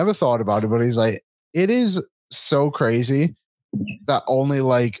 and I never thought about it, but he's like, it is so crazy that only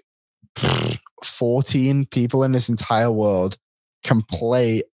like 14 people in this entire world can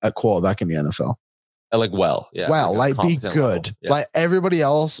play at quarterback in the NFL. Like, be good. Yeah. Like everybody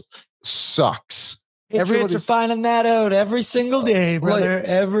else sucks. Patriots are finding that out every single day, brother. Like,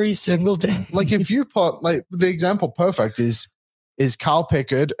 every single day. Like if you put like the example perfect is Kyle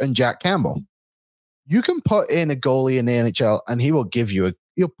Pickard and Jack Campbell. You can put in a goalie in the NHL and he'll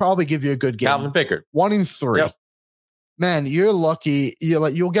probably give you a good game. Calvin Pickard. 1 in 3. Yep. Man, you're lucky.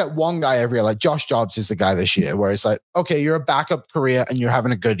 You'll get one guy every year. Like Josh Dobbs is the guy this year where it's like, okay, you're a backup career and you're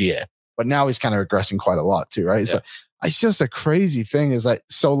having a good year. But now he's kind of regressing quite a lot too, right? Yeah. So it's just a crazy thing is like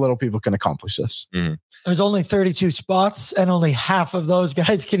so little people can accomplish this. Mm-hmm. There's only 32 spots and only half of those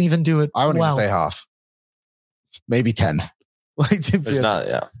guys can even do it. I wouldn't even say half. Maybe 10. It's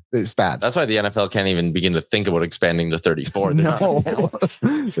bad. That's why the NFL can't even begin to think about expanding to 34.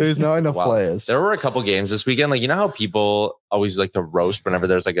 There's not enough players. There were a couple games this weekend. Like, you know how people always like to roast whenever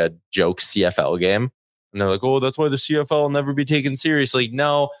there's like a joke CFL game? And they're like, oh, that's why the CFL will never be taken seriously.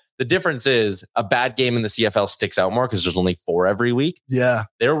 No, the difference is a bad game in the CFL sticks out more because there's only 4 every week. Yeah.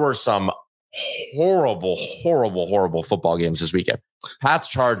 There were some horrible football games this weekend. Pats,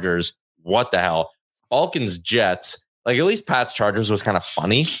 Chargers, what the hell? Falcons, Jets. Like at least Pats, Chargers was kind of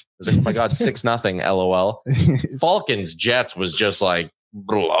funny. It was like, oh my God, 6-0, LOL. Falcons, Jets was just like,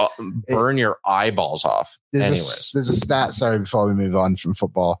 burn your eyeballs off. There's a stat, sorry, before we move on from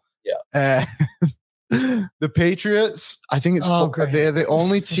football. Yeah. The Patriots, I think they're the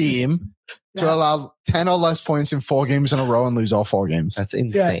only team to allow 10 or less points in 4 games in a row and lose all 4 games. That's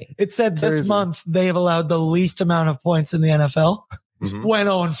insane. Yeah, it said this month they have allowed the least amount of points in the NFL. Mm-hmm. Went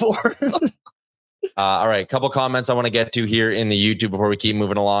 0-4. All right, a couple comments I want to get to here in the YouTube before we keep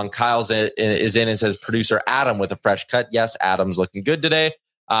moving along. Kyle's is in and says, producer Adam with a fresh cut. Yes, Adam's looking good today.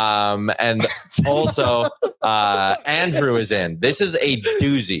 And also Andrew is in. This is a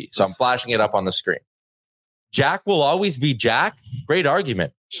doozy, so I'm flashing it up on the screen. Jack will always be Jack. Great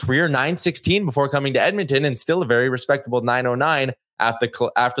argument. Career 916 before coming to Edmonton and still a very respectable 909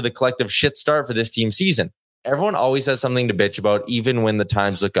 after the collective shit start for this team season. Everyone always has something to bitch about, even when the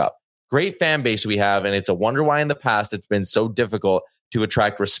times look up. Great fan base we have, and it's a wonder why in the past it's been so difficult to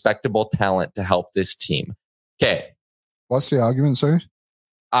attract respectable talent to help this team. Okay. What's the argument, sorry?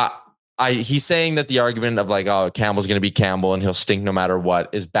 He's saying that the argument of like, oh, Campbell's going to be Campbell and he'll stink no matter what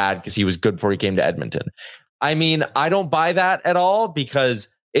is bad because he was good before he came to Edmonton. I mean, I don't buy that at all because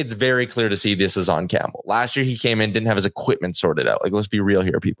it's very clear to see this is on Campbell. Last year he came in, didn't have his equipment sorted out. Like, let's be real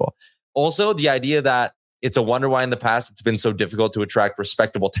here, people. Also, the idea that it's a wonder why in the past it's been so difficult to attract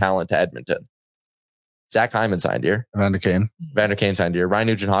respectable talent to Edmonton. Zach Hyman signed here. Vander Kane signed here. Ryan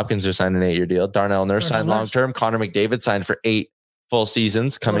Nugent-Hopkins just signed an 8-year deal. Darnell Nurse signed long-term. Connor McDavid signed for 8 full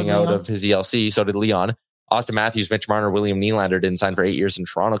seasons coming out of his ELC. So did Leon. Austin Matthews, Mitch Marner, William Nylander didn't sign for 8 years in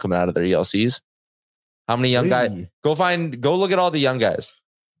Toronto coming out of their ELCs. How many young guys? Go look at all the young guys.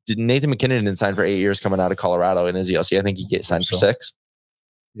 Nathan McKinnon didn't sign for 8 years coming out of Colorado in his ELC. I think he get signed for 6.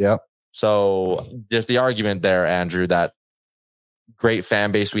 Yeah. So just the argument there, Andrew, that great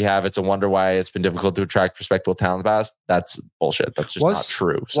fan base we have. It's a wonder why it's been difficult to attract prospective talent past. That's bullshit. That's just not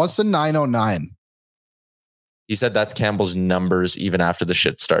true. What's the 909? He said that's Campbell's numbers even after the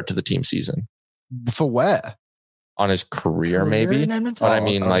shit start to the team season. For where? On his career maybe. But I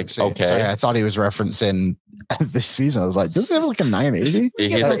mean, okay. Sorry, I thought he was referencing this season. I was like, doesn't he have like a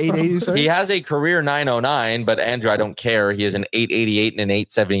 980? He has a career 909, but Andrew, I don't care. He has an 888 and an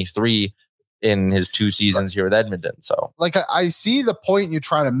 873 in his 2 seasons here with Edmonton. So like, I see the point you're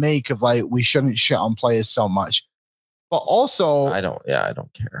trying to make of like, we shouldn't shit on players so much, but also I don't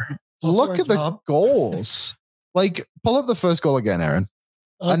care. Look at the goals. Like, pull up the first goal again, Aaron.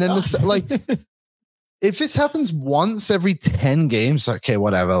 And then if this happens once every 10 games, okay,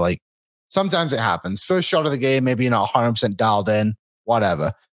 whatever. Like, sometimes it happens. First shot of the game, maybe you're not 100% dialed in,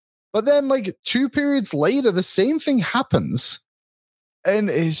 whatever. But then, like, 2 periods later, the same thing happens. And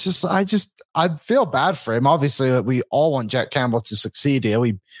it's just, I feel bad for him. Obviously, we all want Jack Campbell to succeed here.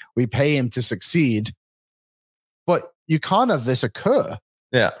 We pay him to succeed. But you can't have this occur.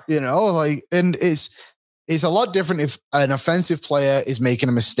 Yeah. You know, like, and it's a lot different if an offensive player is making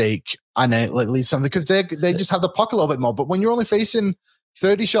a mistake and it leads something, because they just have the puck a little bit more. But when you're only facing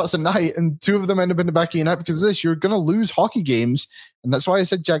 30 shots a night and 2 of them end up in the back of your net because of this, you're going to lose hockey games. And that's why I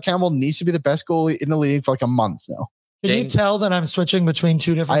said Jack Campbell needs to be the best goalie in the league for like a month now. Can you tell that I'm switching between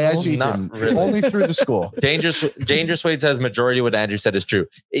 2 different goals? I actually didn't. Really. Only through the score. Dangerous Wade says majority of what Andrew said is true.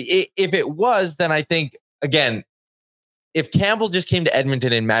 If it was, then I think, again, if Campbell just came to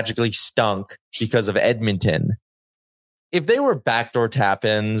Edmonton and magically stunk because of Edmonton, if they were backdoor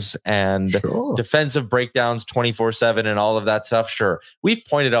tap-ins and defensive breakdowns 24/7 and all of that stuff, sure. We've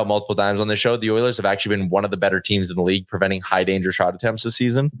pointed out multiple times on the show, the Oilers have actually been one of the better teams in the league preventing high danger shot attempts this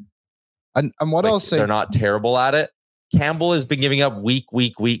season. And what I'll say, they're not terrible at it. Campbell has been giving up weak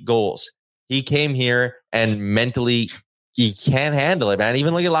goals. He came here and mentally he can't handle it, man.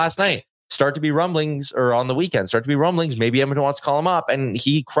 Even look at last night. Start to be rumblings, or on the weekend, maybe Edmonton wants to call him up, and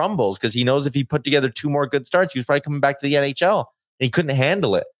he crumbles because he knows if he put together 2 more good starts, he was probably coming back to the NHL. And he couldn't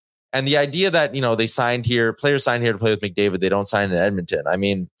handle it. And the idea that, players signed here to play with McDavid, they don't sign in Edmonton. I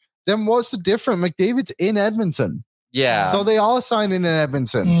mean, then what's the difference? McDavid's in Edmonton. Yeah. So they all signed in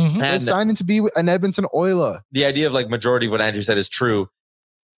Edmonton. Mm-hmm. They're signing to be an Edmonton Oiler. The idea of like majority of what Andrew said is true.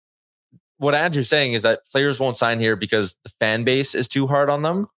 What Andrew's saying is that players won't sign here because the fan base is too hard on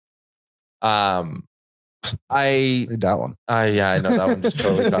them. I read that one. Yeah, I know that one just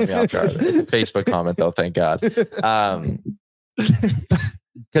totally caught me off guard. Facebook comment though, thank God. Because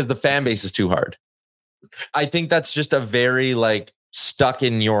the fan base is too hard. I think that's just a very like stuck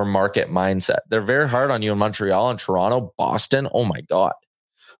in your market mindset. They're very hard on you in Montreal and Toronto, Boston. Oh my God.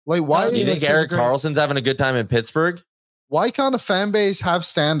 Like, why do you think Erik Karlsson's having a good time in Pittsburgh? Why can't a fan base have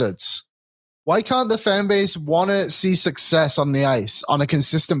standards? Why can't the fan base want to see success on the ice on a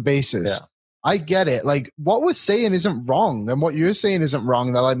consistent basis? Yeah. I get it. Like, what we're saying isn't wrong, and what you're saying isn't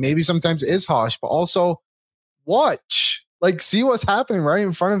wrong. That like maybe sometimes it is harsh, but also watch, like, see what's happening right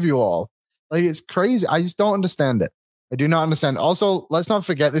in front of you all. Like, it's crazy. I just don't understand it. I do not understand. Also, let's not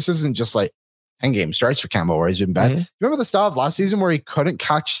forget, this isn't just like 10 game starts for Campbell where he's been bad. Mm-hmm. Remember the start of last season where he couldn't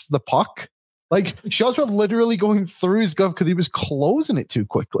catch the puck? Like, shots were literally going through his glove because he was closing it too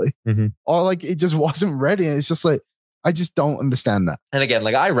quickly. Mm-hmm. Or like it just wasn't ready. And it's just like, I just don't understand that. And again,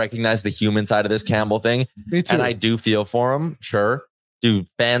 like, I recognize the human side of this Campbell thing. Me too. And I do feel for him. Sure. Do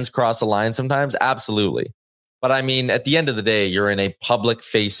fans cross the line sometimes? Absolutely. But I mean, at the end of the day, you're in a public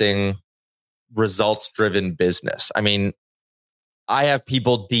facing, results driven business. I mean, I have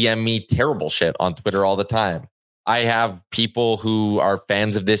people DM me terrible shit on Twitter all the time. I have people who are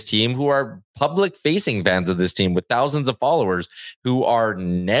fans of this team, who are public facing fans of this team with thousands of followers, who are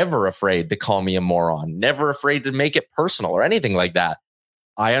never afraid to call me a moron, never afraid to make it personal or anything like that.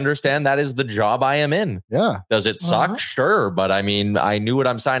 I understand that is the job I am in. Yeah. Does it suck? Sure. But I mean, I knew what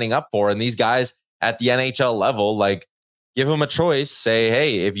I'm signing up for. And these guys at the NHL level, like, give them a choice. Say,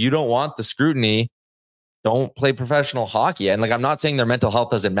 hey, if you don't want the scrutiny, don't play professional hockey. And like, I'm not saying their mental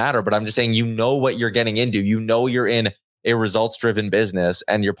health doesn't matter, but I'm just saying, you know what you're getting into. You know, you're in a results driven business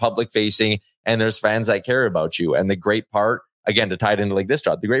and you're public facing and there's fans that care about you. And the great part, again, to tie it into like this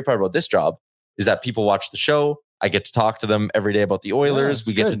job, the great part about this job is that people watch the show. I get to talk to them every day about the Oilers.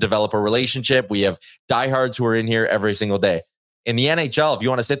 We get to develop a relationship. We have diehards who are in here every single day. In the NHL, if you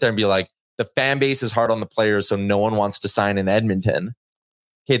want to sit there and be like, the fan base is hard on the players, so no one wants to sign in Edmonton.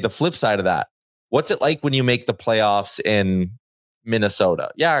 Okay, the flip side of that, what's it like when you make the playoffs in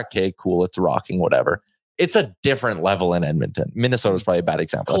Minnesota? Yeah, okay, cool. It's rocking, whatever. It's a different level in Edmonton. Minnesota's probably a bad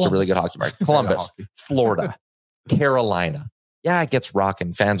example. That's a really good hockey market. Columbus, Florida, Carolina. Yeah, it gets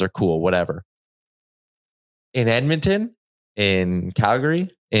rocking. Fans are cool, whatever. In Edmonton, in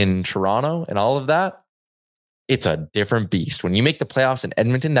Calgary, in Toronto, and all of that, it's a different beast. When you make the playoffs in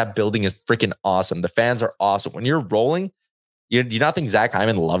Edmonton, that building is freaking awesome. The fans are awesome. When you're rolling, do you not think Zach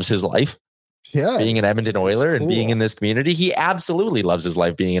Hyman loves his life? Yeah. Being an Edmonton Oiler cool. and being in this community, he absolutely loves his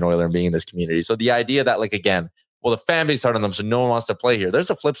life being an Oiler and being in this community. So the idea that, like, again, well, the fan base hard on them, so no one wants to play here. There's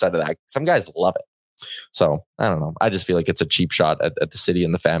a flip side of that. Some guys love it. So I don't know. I just feel like it's a cheap shot at the city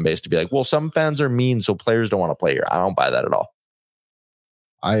and the fan base to be like, well, some fans are mean, so players don't want to play here. I don't buy that at all.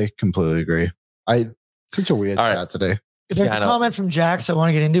 I completely agree. Such a weird chat today. There's a comment from Jax I want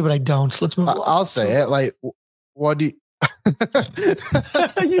to get into, but I don't. So let's move on. I'll say it. Like, what do you...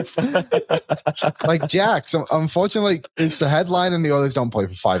 like Jax, unfortunately, it's the headline and the Oilers don't play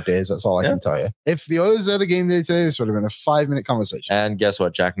for 5 days. That's all I can tell you. If the Oilers had a game day today, this would have been a 5-minute conversation. And guess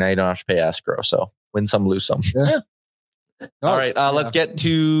what, Jack? Now you don't have to pay escrow. So win some, lose some. Yeah. All right. Let's get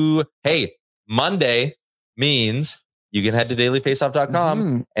to, Monday means you can head to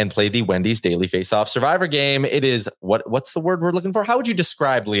dailyfaceoff.com and play the Wendy's Daily Faceoff Survivor game. It is what's the word we're looking for? How would you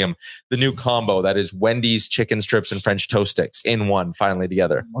describe, Liam, the new combo that is Wendy's chicken strips and French toast sticks in one, finally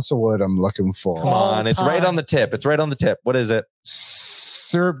together? What's the word I'm looking for? Come on, it's right on the tip. It's right on the tip. What is it?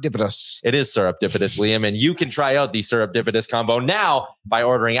 Surreptitious. It is surreptitious, Liam, and you can try out the surreptitious combo now by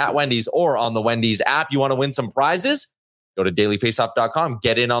ordering at Wendy's or on the Wendy's app. You want to win some prizes? Go to dailyfaceoff.com.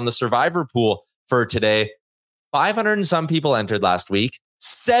 Get in on the Survivor pool for today. 500 and some people entered last week.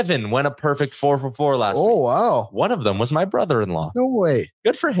 7 went a perfect 4 for 4 last week. Oh, wow. One of them was my brother-in-law. No way.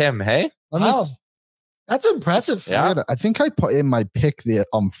 Good for him, hey? Wow. That's impressive. Yeah. I think I put in my pick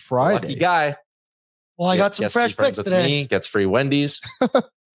on Friday. Lucky guy. Well, I got some fresh picks today. Gets free Wendy's. The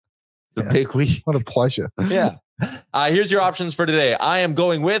big week. What a pleasure. Yeah. Here's your options for today. I am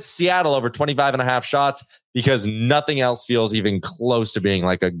going with Seattle over 25.5 shots because nothing else feels even close to being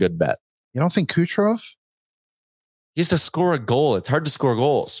like a good bet. You don't think Kucherov? He has to score a goal. It's hard to score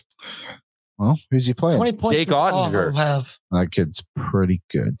goals. Well, who's he playing? 20 points Jake Ottinger. That kid's pretty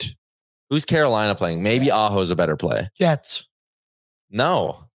good. Who's Carolina playing? Maybe Aho's a better play. Jets.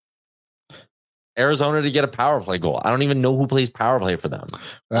 No. Arizona to get a power play goal. I don't even know who plays power play for them.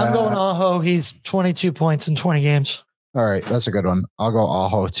 I'm going Aho. He's 22 points in 20 games. All right. That's a good one. I'll go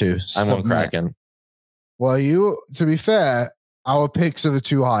Aho too. I'm going Kraken. Well, to be fair, our picks are the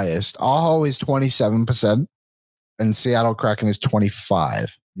two highest. Aho is 27%. And Seattle Kraken is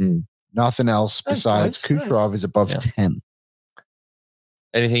 25. Nothing else besides Kucherov is above 10.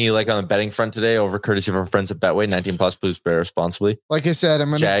 Anything you like on the betting front today over courtesy of our friends at Betway? 19 plus, please bear responsibly. Like I said,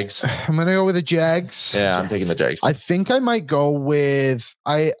 I'm going to go with the Jags. Yeah, I'm taking the Jags. I think I might go with,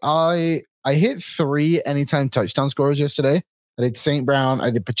 I hit 3 anytime touchdown scorers yesterday. I did St. Brown,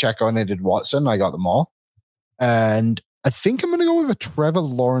 I did Pacheco, and I did Watson. I got them all. And I think I'm going to go with a Trevor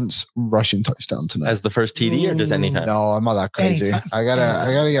Lawrence rushing touchdown tonight. As the first TD or just anytime? No, I'm not that crazy. Anytime. I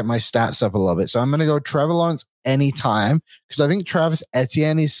gotta get my stats up a little bit. So I'm going to go Trevor Lawrence anytime because I think Travis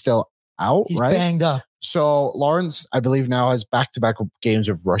Etienne is still out, He's right? banged up. So Lawrence, I believe now has back-to-back games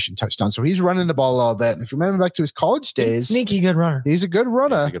of rushing touchdowns. So he's running the ball a little bit. And if you remember back to his college days, Sneaky good runner. He's a good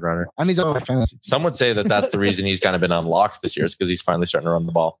runner. He's a good runner. And he's on my fantasy. Some would say that that's the reason he's kind of been unlocked this year is because he's finally starting to run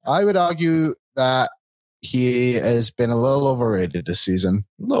the ball. I would argue that he has been a little overrated this season.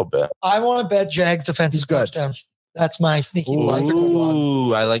 A little bit. I want to bet Jags defensive touchdowns. That's my sneaky like.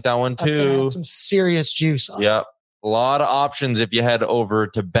 Ooh, I like that one That's gonna too. have some serious juice on it. Yep. A lot of options if you head over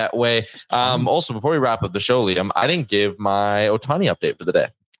to Betway. Also, before we wrap up the show, Liam, I didn't give my Ohtani update for the day.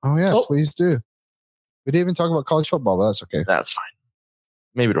 Oh, yeah. Please do. We didn't even talk about college football, but that's okay. That's fine.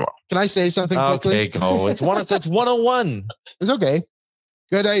 Maybe tomorrow. Can I say something quickly? Okay, go. It's 101. It's okay.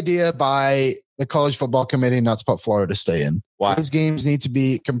 Good idea by the college football committee not to put Florida State in. Why? These games need to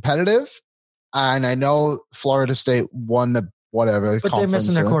be competitive. And I know Florida State won the whatever. But they're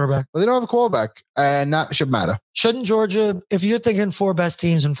missing their quarterback. But they don't have a quarterback. And that should matter. Shouldn't Georgia, if you're thinking 4 best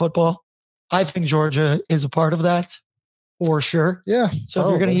teams in football, I think Georgia is a part of that for sure. Yeah. So if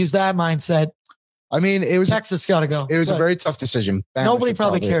you're going to use that mindset, I mean, it was Texas got to go. It was a very tough decision. Nobody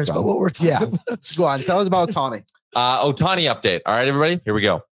probably cares about what we're talking about. Let's go on. Tell us about Ohtani. Ohtani update. All right, everybody, here we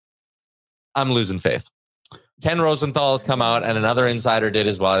go. I'm losing faith. Ken Rosenthal has come out and another insider did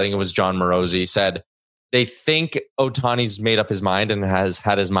as well. I think it was John Morosi said they think Ohtani's made up his mind and has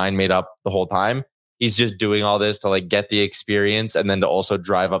had his mind made up the whole time. he's just doing all this to like get the experience and then to also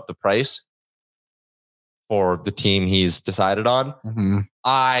drive up the price for the team he's decided on. Mm-hmm.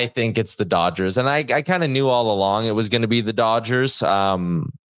 I think it's the Dodgers. And I kind of knew all along it was going to be the Dodgers. But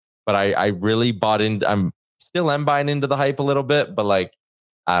I really bought in. I'm still buying into the hype a little bit, but like,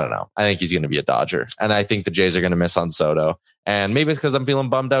 I don't know. I think he's going to be a Dodger. And I think the Jays are going to miss on Soto. And maybe it's because I'm feeling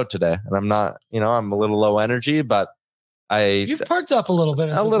bummed out today. And I'm not, I'm a little low energy, but You've perked up a little bit.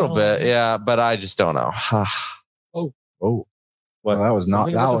 Yeah. But I just don't know. What? Well, that was not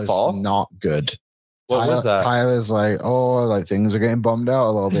good. What was that? Tyler's like things are getting bummed out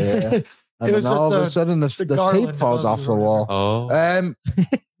a little bit. And then all of a sudden the tape falls off the wall. Oh.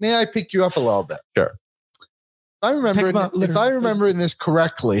 May I pick you up a little bit? Sure. If I remember this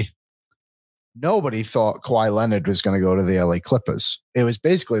correctly, nobody thought Kawhi Leonard was going to go to the LA Clippers. It was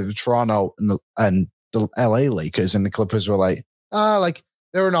basically the Toronto and the LA Lakers, and the Clippers were like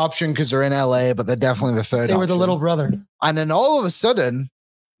they're an option because they're in LA, but they're definitely the third. They were the little brother. And then all of a sudden,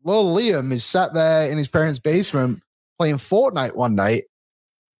 little Liam is sat there in his parents' basement playing Fortnite one night,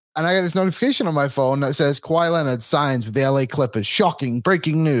 and I got this notification on my phone that says Kawhi Leonard signs with the LA Clippers. Shocking,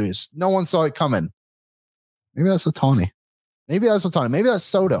 breaking news. No one saw it coming. Maybe that's Ohtani. Maybe that's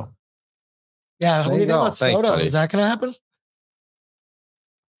Soto. Yeah, what do you know about Thanks, Soto? buddy. Is that going to happen?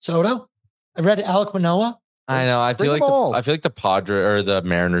 Soto? I read Alec Manoah. I know. I feel like the Padre or the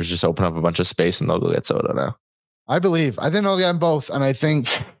Mariners just open up a bunch of space and they'll go get Soto now. I think they'll get them both. And I think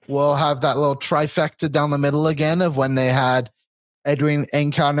we'll have that little trifecta down the middle again of when they had Edwin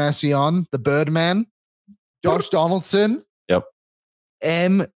Encarnacion, the Birdman, Josh Donaldson. Yep.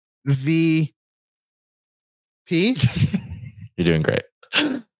 MVP. You're doing great.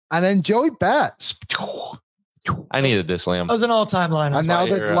 And then Joey Bats. I needed this, Liam. That was an all-time lineup. And now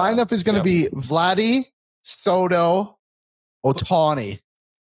the lineup is going to be Vladdy, Soto, Ohtani.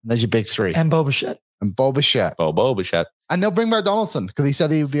 There's your big three. And Bo Bichette. Bo Bichette. And they'll bring back Donaldson because he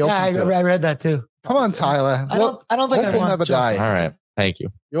said he would be open to it. I read that too. Come on, Tyler. I don't think I want never die. All right. Thank you.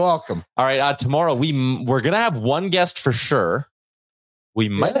 You're welcome. All right. Tomorrow we're going to have one guest for sure. We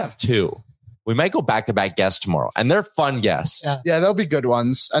might have two. We might go back-to-back guests tomorrow. And they're fun guests. Yeah, they'll be good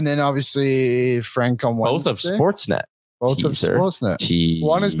ones. And then obviously Frank on Wednesday. Both of Sportsnet. Both of Sportsnet.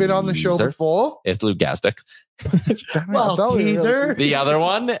 One has been on the show before. It's Luke Gastick. Well, teaser. The other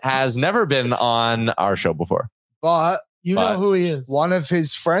one has never been on our show before. But you know who he is. One of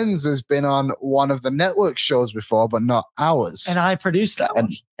his friends has been on one of the network shows before, but not ours. And I produced that one.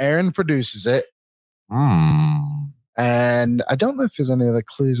 Aaron produces it. And I don't know if there's any other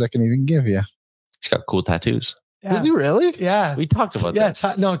clues I can even give you. He's got cool tattoos. Yeah. Is he really? Yeah. We talked about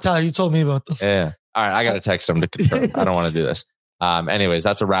that. No, Tyler, you told me about this. Yeah. All right. I got to text him to confirm. I don't want to do this. Anyways,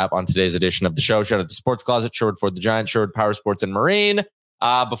 that's a wrap on today's edition of the show. Shout out to Sports Closet, Sherwood Ford the Giant, Sherwood Power Sports and Marine.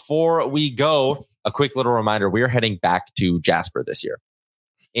 Before we go, a quick little reminder. We are heading back to Jasper this year.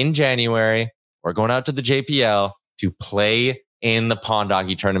 In January, we're going out to the JPL to play in the pond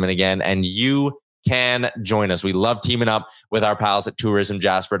hockey tournament again. And you can join us. We love teaming up with our pals at Tourism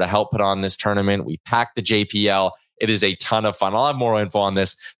Jasper to help put on this tournament. We pack the JPL. It is a ton of fun. I'll have more info on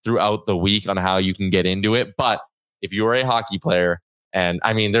this throughout the week on how you can get into it. But if you're a hockey player, and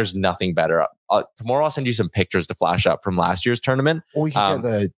I mean, there's nothing better. Tomorrow I'll send you some pictures to flash up from last year's tournament. Or we can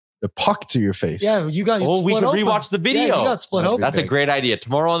get the puck to your face. Yeah, you got. We can rewatch the video. Yeah, you got split open. That's a great idea.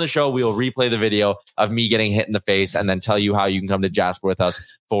 Tomorrow on the show, we will replay the video of me getting hit in the face and then tell you how you can come to Jasper with us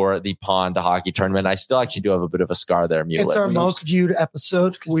for the pond hockey tournament. I still actually do have a bit of a scar there. It's our most viewed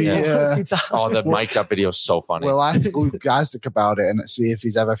episode. The mic'd up video is so funny. We'll ask Luke Gazdick about it and see if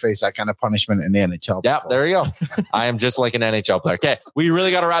he's ever faced that kind of punishment in the NHL. Yeah, there you go. I am just like an NHL player. Okay, we really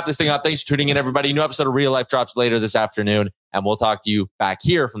got to wrap this thing up. Thanks for tuning in, everybody. New episode of Real Life drops later this afternoon. And we'll talk to you back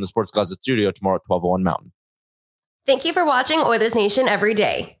here from the Sports Closet studio tomorrow at 12:01 Mountain. Thank you for watching Oilers Nation every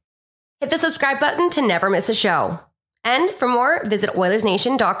day. Hit the subscribe button to never miss a show. And for more, visit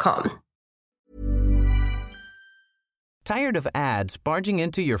OilersNation.com. Tired of ads barging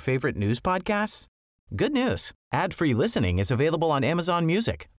into your favorite news podcasts? Good news. Ad-free listening is available on Amazon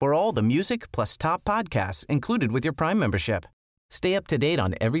Music for all the music plus top podcasts included with your Prime membership. Stay up to date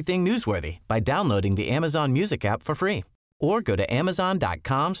on everything newsworthy by downloading the Amazon Music app for free. Or go to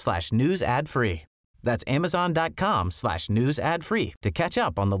amazon.com/news ad free. That's amazon.com/news ad free to catch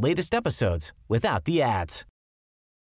up on the latest episodes without the ads.